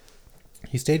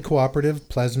 He stayed cooperative,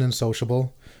 pleasant, and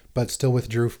sociable, but still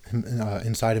withdrew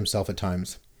inside himself at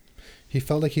times. He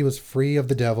felt like he was free of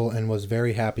the devil and was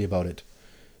very happy about it.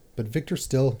 But Victor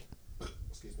still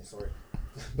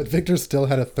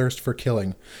had a thirst for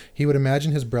killing. He would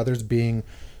imagine his brothers being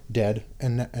dead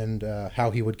and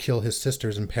how he would kill his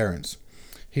sisters and parents.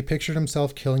 He pictured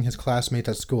himself killing his classmates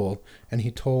at school, and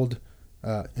he told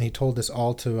this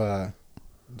all to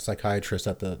psychiatrist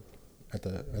at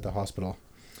the hospital.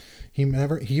 He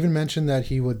even mentioned that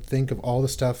he would think of all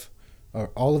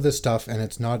of this stuff, and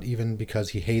it's not even because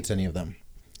he hates any of them.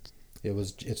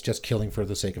 It's just killing for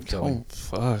the sake of killing. Oh,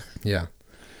 fuck. Yeah.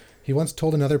 He once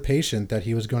told another patient that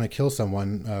he was going to kill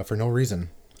someone for no reason.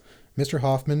 Mr.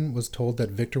 Hoffman was told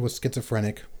that Victor was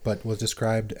schizophrenic, but was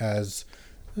described as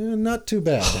not too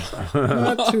bad.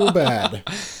 Not too bad.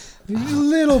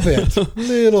 Little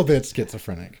bit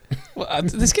schizophrenic. Well,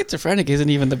 the schizophrenic isn't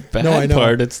even the bad No, I know.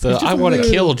 part. It's the I want to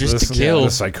kill just to kill.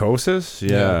 The psychosis?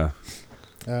 Yeah.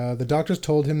 The doctors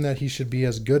told him that he should be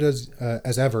as good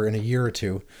as ever in a year or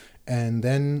two, and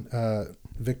then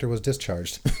Victor was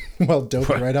discharged. Well, doped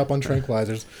right up on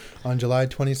tranquilizers on July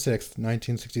 26th,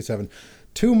 1967.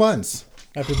 2 months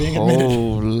after being admitted.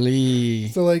 Holy.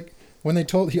 So, like, when they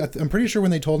told... I'm pretty sure when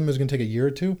they told him it was going to take a year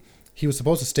or two, he was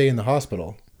supposed to stay in the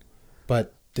hospital.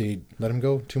 But they let him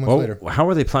go 2 months later. How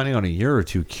are they planning on a year or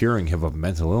two curing him of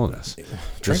mental illness?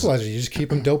 Tranquilizers, you just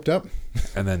keep him doped up.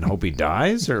 And then hope he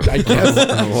dies? Or I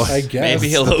guess. Maybe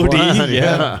he'll OD.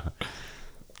 Yeah.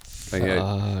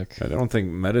 I don't think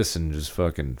medicine just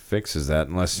fucking fixes that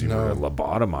unless you were to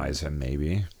lobotomize him,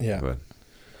 maybe. Yeah.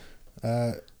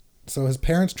 But. So his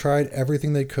parents tried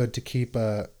everything they could to keep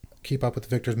up with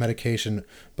Victor's medication,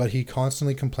 but he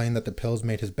constantly complained that the pills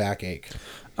made his back ache.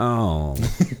 Oh,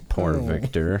 poor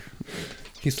Victor.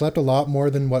 He slept a lot more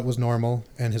than what was normal,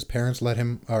 and his parents let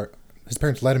him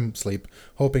sleep,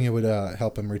 hoping it would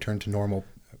help him return to normal,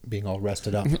 being all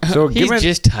rested up. So he's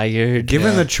just tired.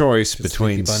 Given the choice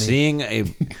between seeing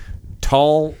a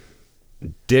tall,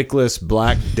 dickless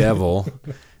black devil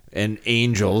and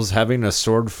angels having a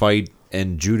sword fight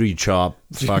and judo chop,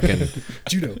 fucking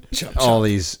judo chop, all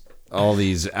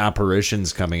these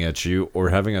apparitions coming at you, or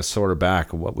having a sore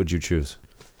back, what would you choose?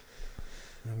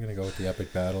 I'm gonna go with the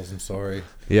epic battles. I'm sorry.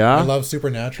 Yeah, I love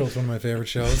Supernatural. It's one of my favorite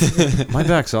shows. My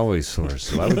back's always sore,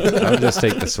 so I would just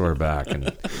take the sore back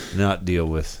and not deal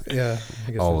with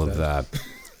all of that.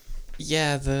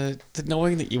 Yeah, the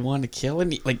knowing that you want to kill,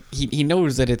 and he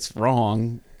knows that it's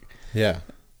wrong. Yeah.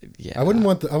 I wouldn't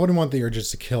want the urges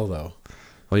to kill though.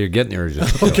 Well, you're getting the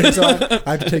urges. Okay, so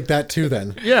I have to take that too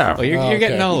then. Yeah. Well, you're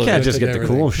getting all of it. You can't just get the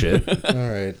cool shit. All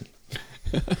right.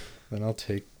 Then I'll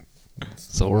take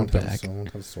sore back.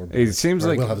 It seems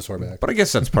like we'll have the sore back. But I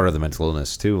guess that's part of the mental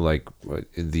illness too, like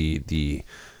the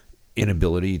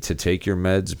inability to take your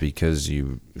meds because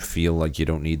you feel like you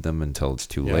don't need them until it's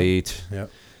too late. Yeah.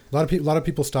 A lot of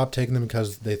people stop taking them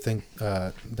because they think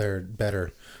they're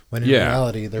better, when in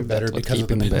reality they're better because of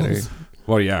the pills.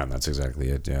 Well, yeah, that's exactly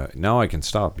it. Yeah, now I can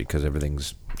stop because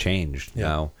everything's changed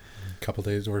now. A couple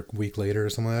days or a week later or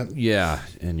something like that. Yeah,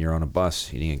 and you're on a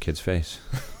bus eating a kid's face.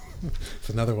 It's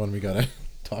another one we gotta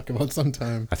talk about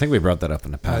sometime. I think we brought that up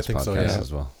in the past podcast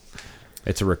as well.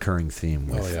 It's a recurring theme.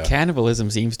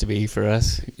 Cannibalism seems to be for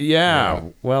us. Yeah,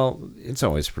 well, it's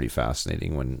always pretty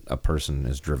fascinating when a person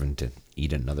is driven to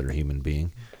eat another human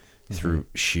being through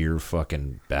sheer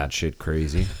fucking batshit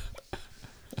crazy.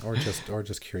 Or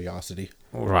just curiosity.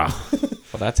 Wow.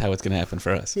 Well, that's how it's going to happen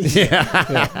for us.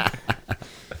 Yeah.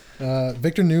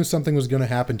 Victor knew something was going to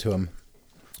happen to him.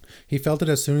 He felt it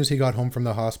as soon as he got home from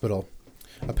the hospital.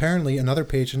 Apparently, another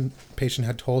patient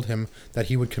had told him that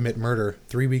he would commit murder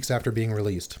 3 weeks after being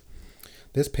released.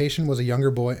 This patient was a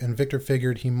younger boy, and Victor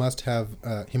figured he must have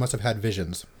had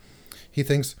visions. He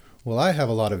thinks, well, I have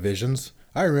a lot of visions.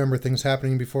 I remember things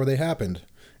happening before they happened.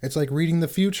 It's like reading the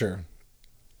future.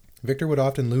 Victor would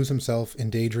often lose himself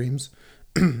in daydreams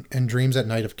and dreams at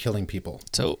night of killing people.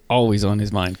 So always on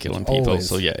his mind killing people. Always.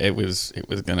 So yeah, it was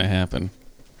going to happen.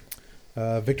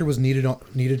 Victor was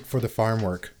needed for the farm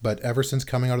work, but ever since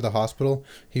coming out of the hospital,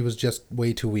 he was just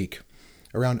way too weak.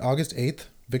 Around August 8th,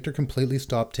 Victor completely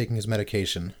stopped taking his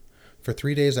medication. For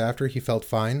 3 days after, he felt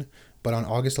fine, but on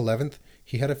August 11th,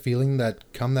 he had a feeling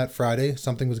that come that Friday,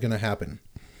 something was going to happen.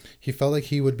 He felt like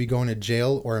he would be going to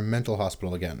jail or a mental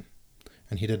hospital again.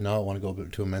 And he did not want to go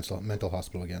to a mental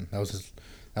hospital again. That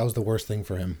was the worst thing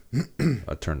for him.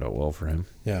 That turned out well for him.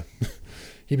 Yeah.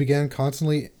 He began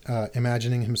constantly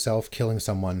imagining himself killing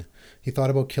someone. He thought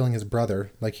about killing his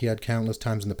brother, like he had countless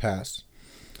times in the past.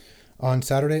 On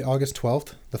Saturday, August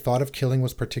 12th, the thought of killing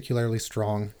was particularly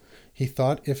strong. He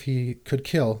thought if he could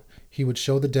kill, he would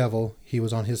show the devil he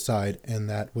was on his side, and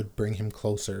that would bring him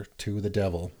closer to the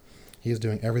devil. He is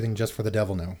doing everything just for the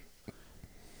devil now.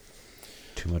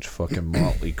 Too much fucking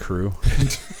Motley Crue.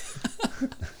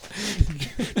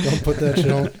 Don't put that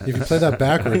shit on. If you play that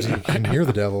backwards, you can hear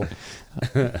the devil.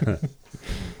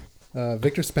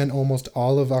 Victor spent almost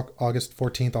all of August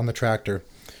 14th on the tractor,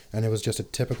 and it was just a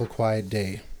typical quiet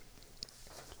day.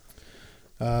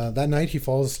 That night, he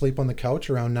falls asleep on the couch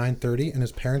around 9:30, and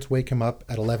his parents wake him up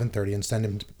at 11:30 and send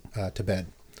him to bed.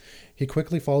 He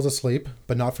quickly falls asleep,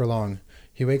 but not for long.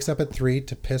 He wakes up at 3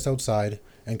 to piss outside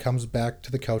and comes back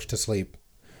to the couch to sleep.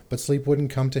 But sleep wouldn't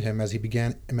come to him as he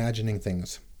began imagining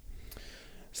things.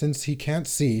 Since he can't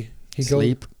see,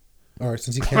 Sleep.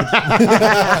 Since he can't...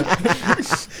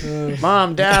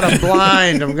 Mom, Dad, I'm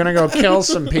blind. I'm going to go kill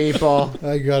some people.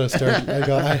 I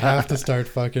have to start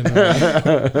fucking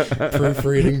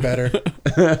proofreading better.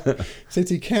 Since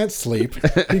he can't sleep,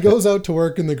 he goes out to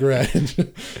work in the garage.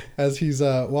 As he's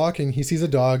walking, he sees a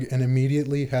dog and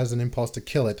immediately has an impulse to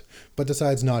kill it, but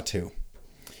decides not to.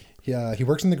 He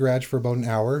works in the garage for about an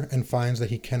hour and finds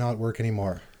that he cannot work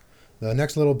anymore. The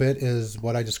next little bit is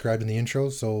what I described in the intro,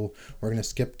 so we're going to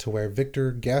skip to where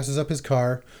Victor gasses up his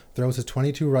car, throws his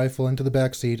 .22 rifle into the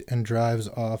back seat, and drives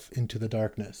off into the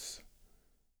darkness.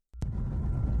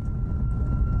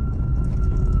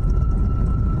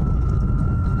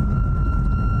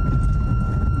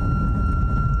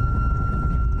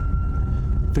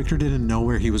 Victor didn't know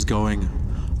where he was going.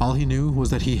 All he knew was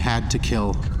that he had to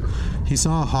kill. He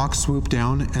saw a hawk swoop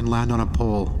down and land on a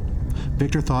pole.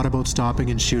 Victor thought about stopping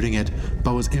and shooting it,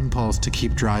 but was impulsed to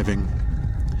keep driving.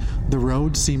 The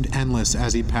road seemed endless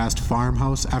as he passed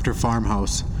farmhouse after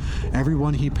farmhouse.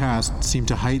 Everyone he passed seemed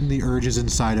to heighten the urges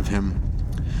inside of him.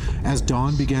 As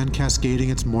dawn began cascading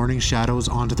its morning shadows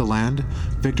onto the land,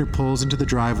 Victor pulls into the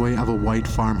driveway of a white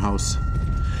farmhouse.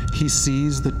 He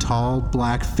sees the tall,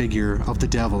 black figure of the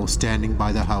devil standing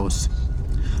by the house.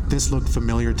 This looked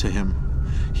familiar to him.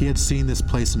 He had seen this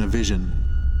place in a vision.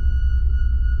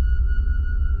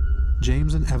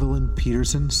 James and Evelyn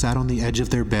Peterson sat on the edge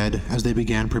of their bed as they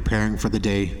began preparing for the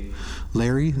day.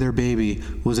 Larry, their baby,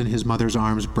 was in his mother's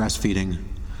arms breastfeeding.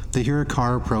 They hear a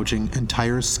car approaching and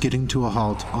tires skidding to a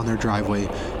halt on their driveway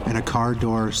and a car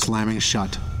door slamming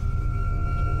shut.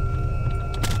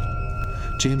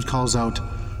 James calls out,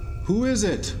 "Who is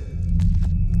it?"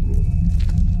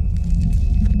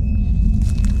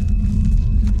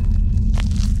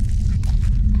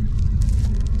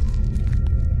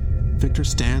 Victor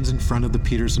stands in front of the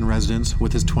Peterson residence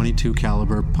with his .22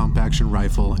 caliber pump-action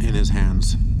rifle in his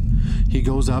hands. He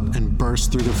goes up and bursts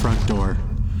through the front door.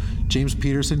 James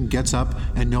Peterson gets up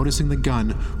and, noticing the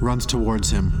gun, runs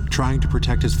towards him, trying to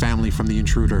protect his family from the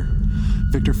intruder.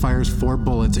 Victor fires 4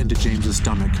 bullets into James's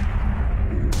stomach.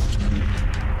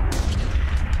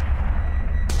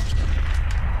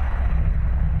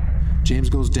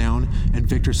 James goes down and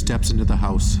Victor steps into the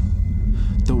house.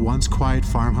 The once quiet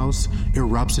farmhouse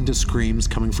erupts into screams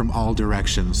coming from all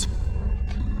directions.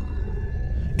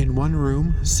 In one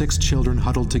room, 6 children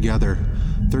huddled together.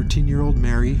 13-year-old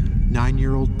Mary,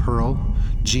 9-year-old Pearl,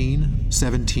 Jean,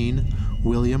 17,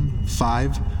 William,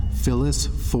 5, Phyllis,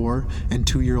 4, and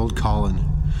 2-year-old Colin.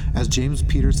 As James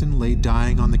Peterson lay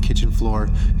dying on the kitchen floor,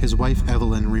 his wife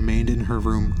Evelyn remained in her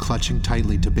room clutching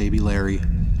tightly to baby Larry.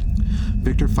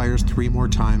 Victor fires 3 more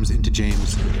times into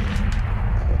James.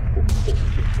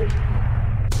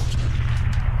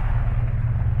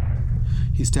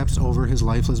 He steps over his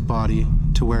lifeless body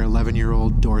to where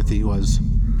 11-year-old Dorothy was,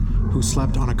 who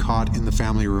slept on a cot in the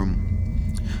family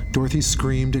room. Dorothy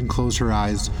screamed and closed her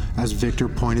eyes as Victor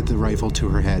pointed the rifle to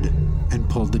her head and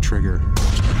pulled the trigger.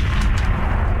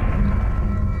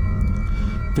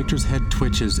 Victor's head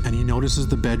twitches and he notices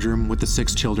the bedroom with the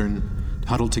 6 children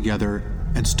huddled together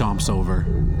and stomps over.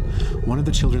 One of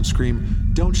the children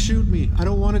screamed, "Don't shoot me! I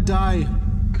don't want to die!"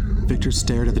 Victor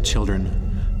stared at the children.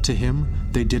 To him,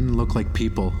 they didn't look like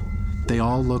people. They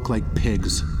all looked like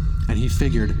pigs. And he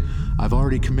figured, I've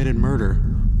already committed murder.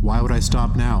 Why would I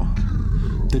stop now?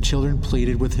 The children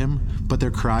pleaded with him, but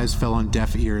their cries fell on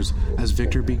deaf ears as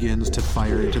Victor begins to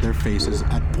fire into their faces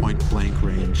at point-blank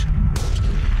range.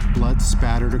 Blood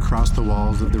spattered across the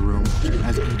walls of the room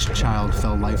as each child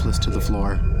fell lifeless to the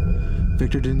floor.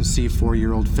 Victor didn't see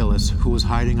 4-year-old Phyllis, who was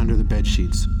hiding under the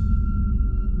bedsheets.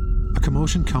 A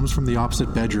commotion comes from the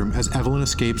opposite bedroom as Evelyn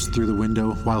escapes through the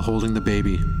window while holding the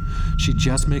baby. She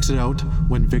just makes it out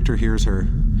when Victor hears her.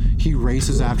 He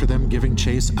races after them, giving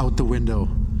chase out the window.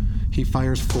 He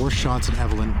fires 4 shots at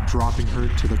Evelyn, dropping her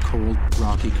to the cold,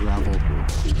 rocky gravel.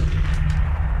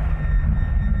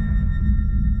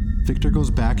 Victor goes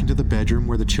back into the bedroom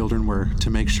where the children were to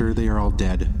make sure they are all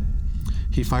dead.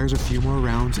 He fires a few more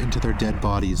rounds into their dead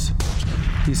bodies.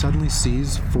 He suddenly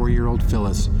sees 4-year-old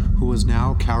Phyllis, who was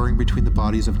now cowering between the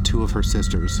bodies of 2 of her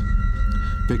sisters.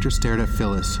 Victor stared at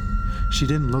Phyllis. She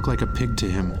didn't look like a pig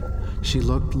to him. She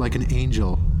looked like an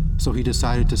angel, so he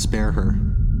decided to spare her.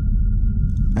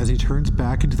 As he turns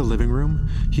back into the living room,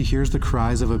 he hears the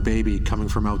cries of a baby coming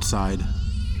from outside.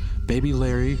 Baby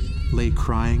Larry lay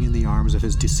crying in the arms of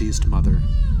his deceased mother.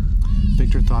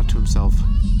 Victor thought to himself,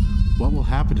 "What will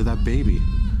happen to that baby?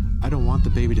 I don't want the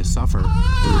baby to suffer."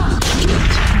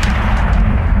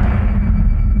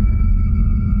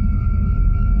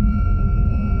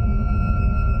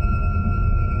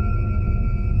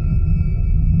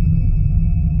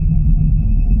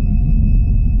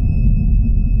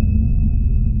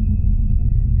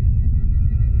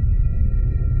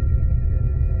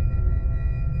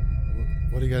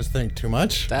 What do you guys think? Too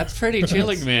much? That's pretty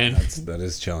chilling, man. That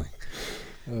is chilling.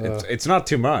 It's not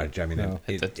too much. I mean,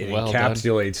 it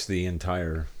encapsulates the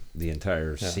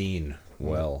entire scene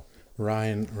well.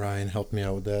 Ryan helped me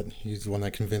out with that. He's the one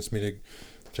that convinced me to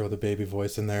throw the baby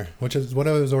voice in there, which is what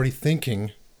I was already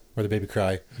thinking, or the baby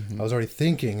cry. I was already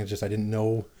thinking, it's just I didn't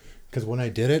know, because when I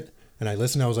did it and I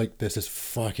listened, I was like, this is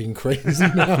fucking crazy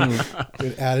now.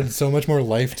 It added so much more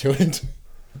life to it.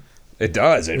 It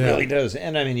does. It really does.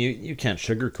 And I mean, you can't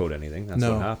sugarcoat anything. That's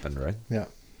what happened, right? Yeah.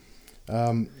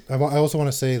 I also want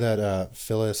to say that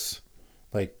Phyllis,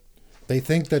 like, they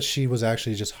think that she was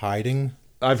actually just hiding.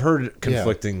 I've heard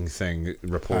conflicting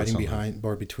reports hiding behind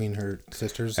or between her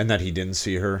sisters, and that he didn't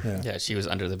see her. Yeah, she was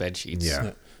under the bed sheets.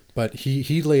 Yeah. But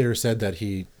he later said that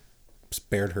he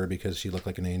spared her because she looked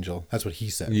like an angel. That's what he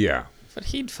said. Yeah. But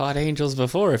he'd fought angels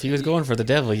before. If he was going for the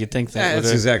devil, you'd think that. That's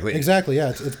exactly. Yeah,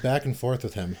 it's back and forth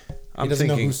with him. He doesn't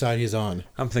know whose side he's on.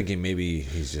 I'm thinking maybe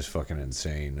he's just fucking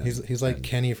insane. He's like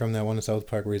Kenny from that one in South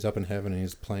Park where he's up in heaven and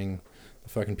he's playing the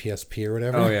fucking PSP or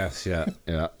whatever. Oh yes, yeah.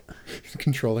 He's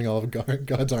controlling all of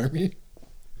God's army.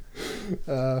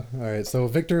 All right, so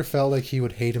Victor felt like he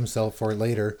would hate himself for it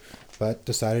later, but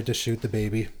decided to shoot the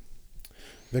baby.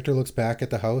 Victor looks back at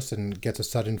the house and gets a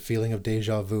sudden feeling of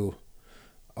deja vu.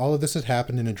 All of this had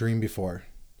happened in a dream before.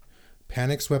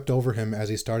 Panic swept over him as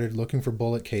he started looking for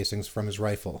bullet casings from his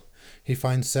rifle. He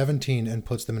finds 17 and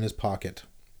puts them in his pocket.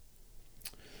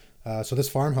 So this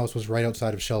farmhouse was right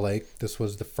outside of Shell Lake. This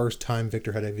was the first time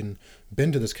Victor had even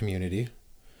been to this community.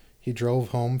 He drove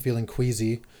home feeling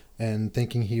queasy and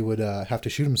thinking he would have to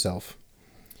shoot himself.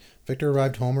 Victor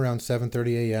arrived home around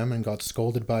 7:30 a.m. and got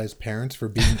scolded by his parents for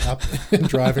being up and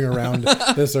driving around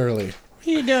this early. What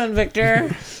are you doing,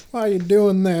 Victor? Why are you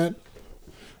doing that?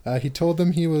 He told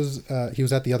them he was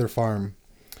at the other farm.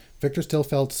 Victor still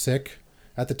felt sick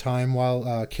at the time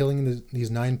while killing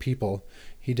these 9 people.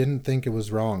 He didn't think it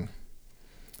was wrong.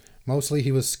 Mostly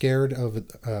he was scared of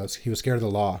the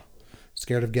law,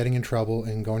 scared of getting in trouble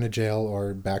and going to jail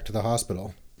or back to the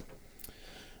hospital.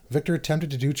 Victor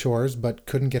attempted to do chores but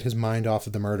couldn't get his mind off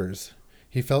of the murders.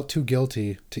 He felt too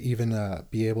guilty to even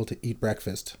be able to eat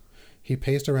breakfast. He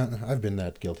paced around. I've been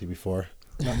that guilty before.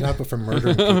 Not but from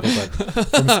murdering people, but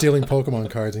from stealing Pokemon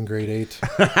cards in grade 8.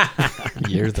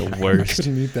 You're the worst. I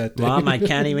couldn't eat that day. Mom, I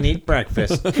can't even eat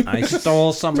breakfast. I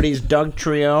stole somebody's Doug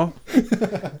Trio,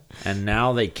 and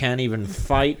now they can't even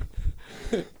fight.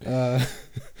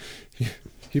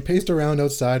 He paced around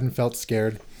outside and felt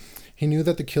scared. He knew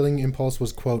that the killing impulse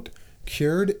was, quote,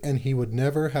 cured and he would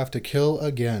never have to kill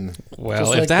again.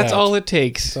 Well, if that's all it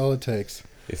takes. That's all it takes.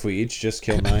 If we each just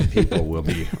kill 9 people, we'll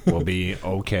be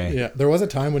okay. Yeah, there was a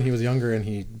time when he was younger and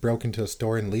he broke into a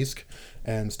store in Leask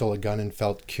and stole a gun and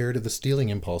felt cured of the stealing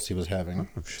impulse he was having.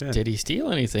 Oh, shit. Did he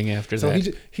steal anything after so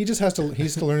that? he just has to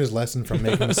learn his lesson from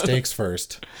making mistakes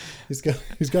first. He's got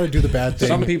to do the bad thing.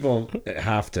 Some people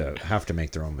have to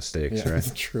make their own mistakes, right?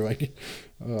 That's true.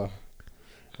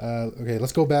 Okay,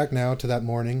 let's go back now to that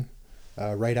morning,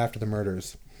 right after the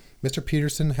murders. Mr.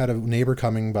 Peterson had a neighbor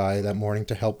coming by that morning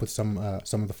to help with some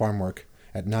of the farm work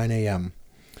at 9 a.m.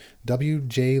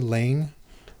 W.J. Lang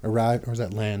arrived, or was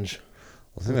that Lange?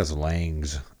 I think that's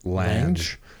Lange.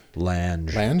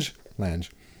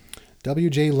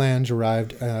 W.J. Lange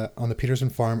arrived on the Peterson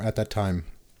farm at that time.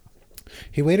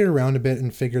 He waited around a bit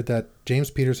and figured that James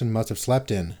Peterson must have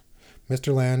slept in.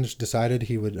 Mr. Lange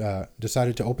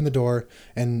decided to open the door,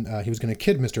 and he was going to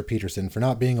kid Mr. Peterson for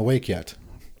not being awake yet.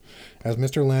 As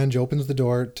Mr. Lange opens the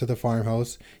door to the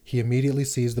farmhouse, he immediately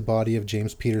sees the body of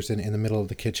James Peterson in the middle of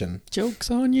the kitchen.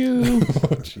 Joke's on you.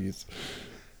 Oh, jeez.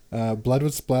 Blood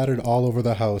was splattered all over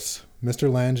the house.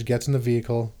 Mr. Lange gets in the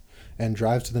vehicle and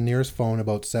drives to the nearest phone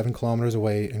about 7 kilometers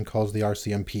away and calls the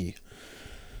RCMP.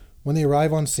 When they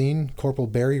arrive on scene, Corporal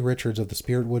Barry Richards of the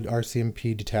Spiritwood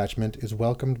RCMP detachment is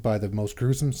welcomed by the most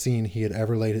gruesome scene he had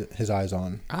ever laid his eyes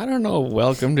on. I don't know.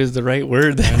 Welcomed is the right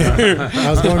word there. I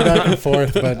was going back and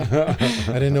forth, but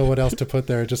I didn't know what else to put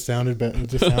there. It just sounded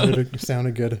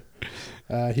good.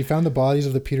 He found the bodies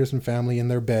of the Peterson family in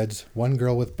their beds, one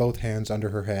girl with both hands under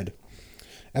her head.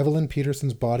 Evelyn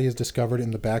Peterson's body is discovered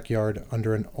in the backyard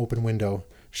under an open window,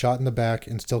 shot in the back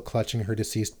and still clutching her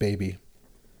deceased baby.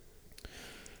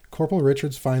 Corporal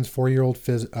Richards finds 4-year-old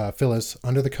Phyllis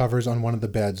under the covers on one of the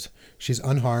beds. She's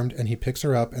unharmed, and he picks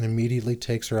her up and immediately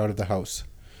takes her out of the house.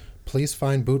 Police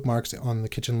find boot marks on the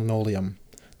kitchen linoleum.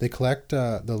 They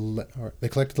collected the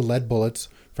lead bullets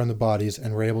from the bodies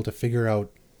and were able to figure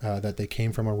out that they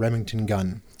came from a Remington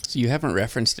gun. So you haven't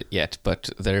referenced it yet,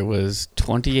 but there was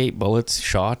 28 bullets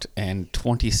shot, and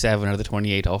 27 of the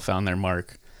 28 all found their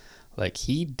mark. Like,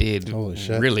 he did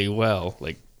really well.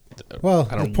 Like, well,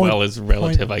 I don't know, well is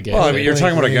relative, I guess. Well, I mean, you're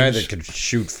talking about a guy that could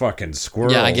shoot fucking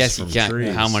squirrels. Yeah, I guess you can't.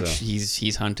 Trees, how much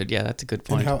he's hunted. Yeah, that's a good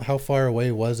point. And how far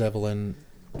away was Evelyn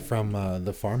from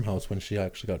the farmhouse when she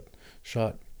actually got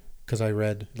shot? Because I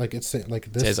read, like, it's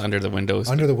like this. It says under the windows.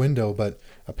 Under the window, but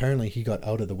apparently he got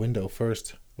out of the window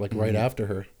first, like right after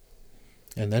her,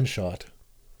 and then shot.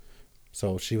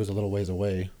 So she was a little ways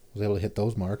away. Was able to hit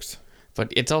those marks.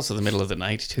 But it's also the middle of the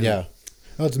night, too. Yeah.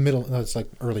 Oh, it's it's like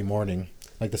early morning.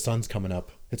 Like the sun's coming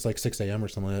up. It's like 6 a.m. or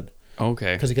something like that.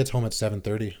 Okay. Because he gets home at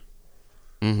 7:30.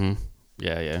 Mm-hmm.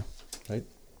 Yeah. Right?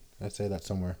 I'd say that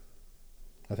somewhere.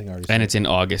 I think I already. And it's in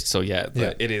August, so yeah,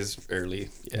 it is early.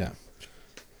 Yeah.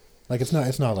 Like it's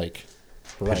not like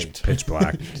bright. Pitch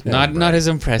black. Not as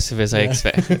impressive as I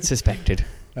suspected.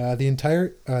 The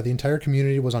entire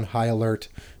community was on high alert.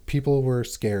 People were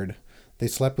scared. They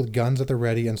slept with guns at the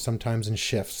ready and sometimes in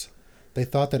shifts. They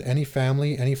thought that any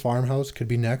family, any farmhouse could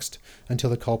be next until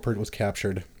the culprit was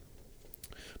captured.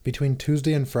 Between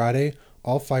Tuesday and Friday,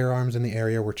 all firearms in the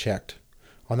area were checked.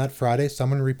 On that Friday,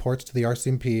 someone reports to the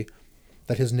RCMP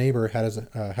that his neighbor has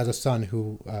a son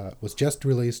who was just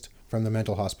released from the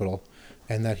mental hospital,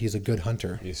 and that he's a good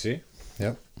hunter. You see?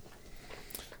 Yep.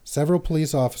 Several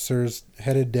police officers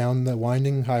headed down the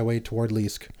winding highway toward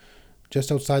Leask.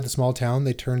 Just outside the small town,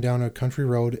 they turned down a country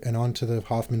road and onto the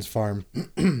Hoffman's farm.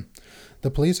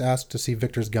 The police asked to see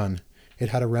Victor's gun. It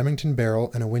had a Remington barrel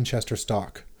and a Winchester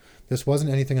stock. This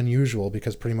wasn't anything unusual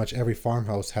because pretty much every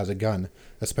farmhouse has a gun,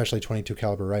 especially .22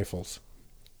 caliber rifles.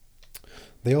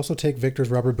 They also take Victor's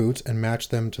rubber boots and match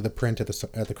them to the print at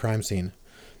the crime scene.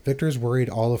 Victor is worried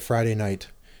all of Friday night.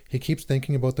 He keeps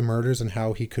thinking about the murders and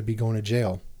how he could be going to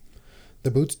jail.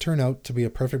 The boots turn out to be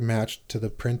a perfect match to the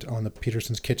print on the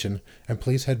Petersons' kitchen, and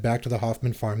police head back to the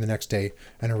Hoffman farm the next day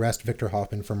and arrest Victor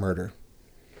Hoffman for murder.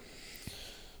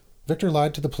 Victor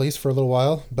lied to the police for a little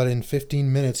while, but in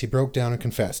 15 minutes he broke down and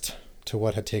confessed to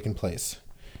what had taken place.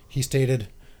 He stated,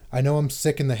 "I know I'm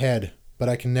sick in the head, but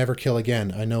I can never kill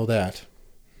again, I know that."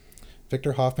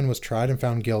 Victor Hoffman was tried and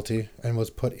found guilty and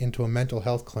was put into a mental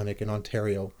health clinic in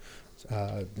Ontario.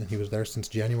 And he was there since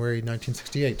January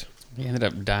 1968. He ended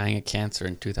up dying of cancer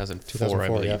in 2004 I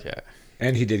believe. Yeah.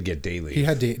 And he did get day leave. He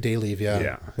had day leave,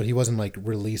 Yeah. But he wasn't like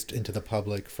released into the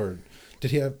public for.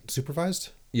 Did he have supervised?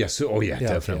 Yes.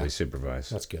 Definitely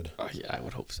supervised. That's good. Oh yeah, I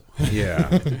would hope so.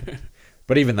 Yeah.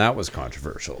 But even that was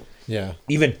controversial. Yeah.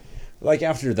 Even like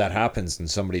after that happens and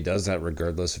somebody does that,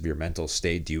 regardless of your mental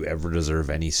state, do you ever deserve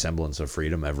any semblance of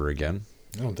freedom ever again?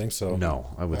 I don't think so.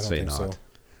 No, I would say not. So.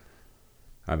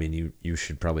 I mean, you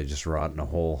should probably just rot in a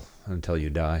hole until you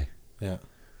die. Yeah.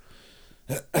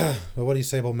 But what do you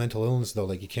say about mental illness though?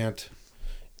 Like he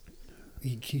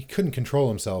couldn't control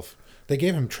himself. They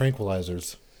gave him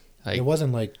tranquilizers. It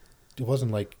wasn't like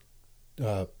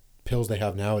pills they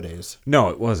have nowadays. No,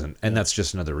 it wasn't. And that's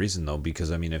just another reason though,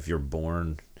 because I mean, if you're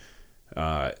born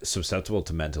susceptible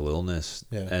to mental illness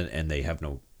and they have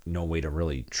no way to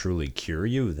really truly cure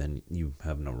you, then you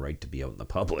have no right to be out in the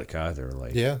public either.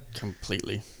 Like, yeah,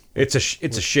 completely. It's a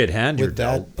shit hand you're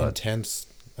dealt. With that intense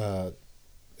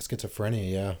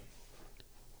schizophrenia, yeah.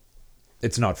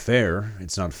 It's not fair.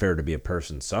 It's not fair to be a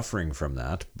person suffering from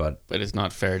that, but it's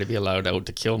not fair to be allowed out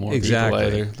to kill more people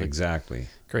either. Like, exactly.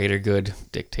 Greater good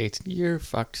dictates you're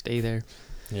fucked. Stay there.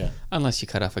 Yeah. Unless you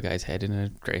cut off a guy's head in a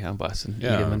Greyhound bus and eat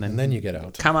him, and then you get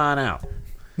out. Come on out.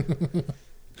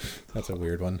 That's a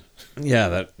weird one.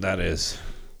 Yeah, that is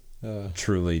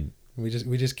truly. We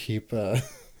just keep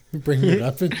bringing it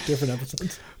up in different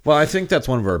episodes. Well, I think that's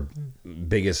one of our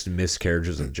biggest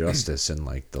miscarriages of justice in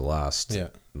like the last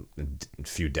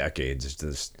few decades. It's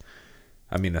just,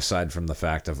 I mean, aside from the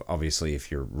fact of obviously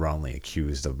if you're wrongly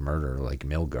accused of murder, like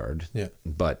Milgard. Yeah.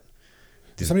 But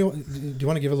do you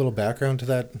want to give a little background to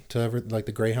that, like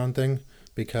the Greyhound thing?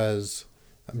 Because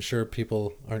I'm sure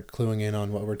people aren't cluing in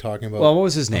on what we're talking about. Well, what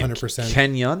was his name? 100%.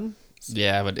 Ken Yun?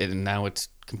 Yeah, but now it's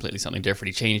completely something different.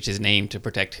 He changed his name to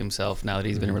protect himself now that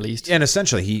he's been released. And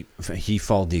essentially, he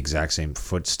followed the exact same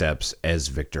footsteps as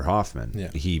Victor Hoffman. Yeah.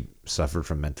 He suffered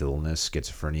from mental illness,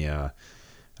 schizophrenia,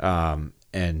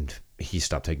 and he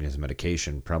stopped taking his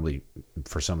medication, probably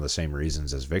for some of the same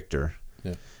reasons as Victor.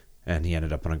 Yeah. And he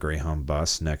ended up on a Greyhound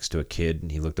bus next to a kid,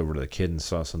 and he looked over to the kid and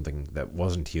saw something that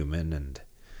wasn't human, and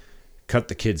cut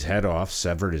the kid's head off,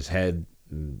 severed his head.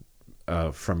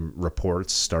 From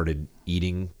reports, started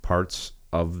eating parts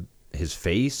of his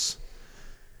face.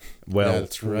 Well,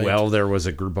 that's right. Well, there was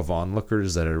a group of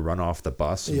onlookers that had run off the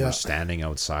bus and Yeah. were standing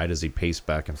outside as he paced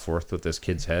back and forth with this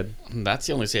kid's head. That's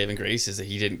the only saving grace, is that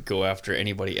he didn't go after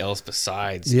anybody else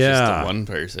besides Yeah. just the one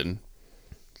person.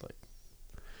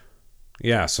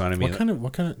 Yeah, so I mean, What kind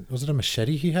of was it? A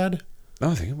machete he had? no,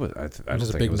 I think it was. I don't just a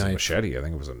think big it was a knife? machete. I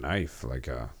think it was a knife, like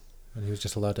a. And he was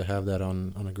just allowed to have that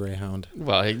on a Greyhound.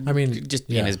 Well, I mean, just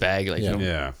yeah. in his bag, like, Yeah. you know.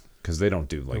 Yeah, because they don't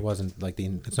do like. It wasn't like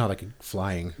it's not like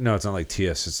flying. No, it's not like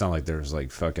TS. It's not like there's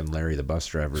like fucking Larry the bus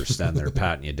driver standing there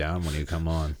patting you down when you come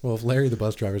on. Well, if Larry the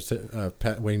bus driver's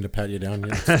waiting to pat you down,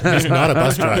 he's not a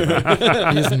bus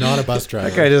driver. He's not a bus driver.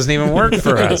 That guy doesn't even work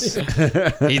for us.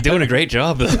 He's doing a great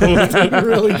job, though.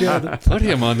 really good. Put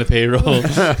him on the payroll.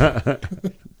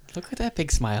 Look at that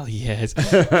big smile he has.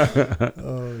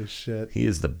 Oh shit! He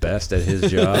is the best at his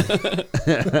job.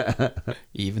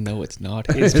 Even though it's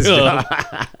not his job.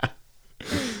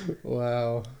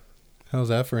 Wow. How's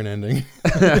that for an ending?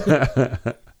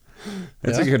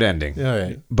 It's a good ending. Yeah, all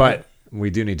right. But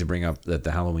we do need to bring up that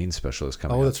the Halloween special is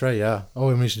coming Oh, up. that's right. Yeah. Oh,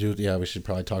 and we should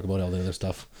probably talk about all the other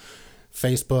stuff.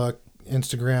 Facebook,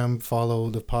 Instagram, follow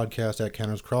the podcast at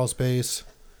Canada's Crawl Space.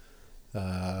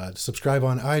 Subscribe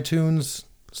on iTunes,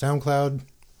 SoundCloud.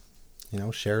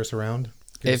 Share us around.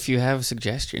 If you have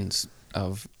suggestions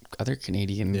of other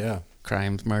Canadian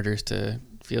crimes, murders,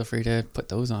 feel free to put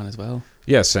those on as well.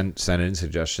 Yeah, send in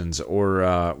suggestions.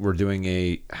 Or we're doing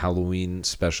a Halloween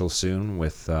special soon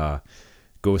with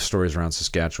ghost stories around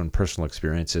Saskatchewan, personal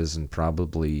experiences, and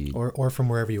probably... Or from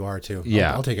wherever you are, too.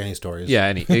 Yeah. I'll take any stories. Yeah,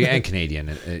 and Canadian,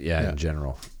 in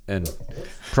general. And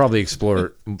probably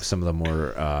explore some of the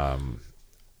more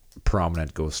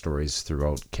prominent ghost stories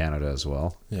throughout Canada as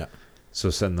well. Yeah. So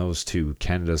send those to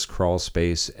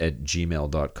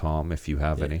canadascrawlspace@gmail.com if you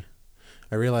have any.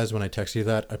 I realized when I texted you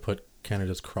that, I put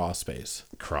Canada's Crawl Space.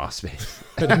 Crosspace.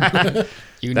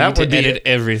 You need to edit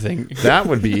everything. That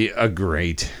would be a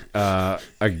great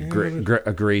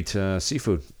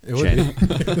seafood chain.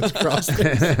 It's Crawl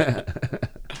Space.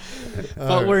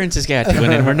 But we're in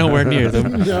Saskatchewan and we're nowhere near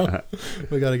them. No,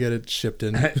 we got to get it shipped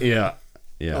in. Yeah.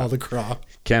 All the craw.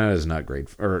 Canada's not great.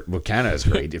 Canada's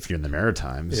great if you're in the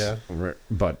Maritimes. Yeah.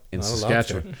 But in Not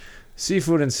Saskatchewan,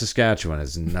 seafood in Saskatchewan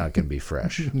is not going to be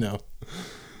fresh. No.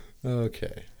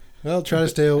 Okay. Well, try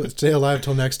to stay alive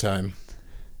till next time.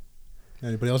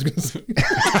 Anybody else going to say?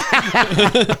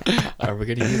 Are we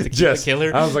going to use the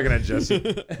killer? I was looking at Jesse.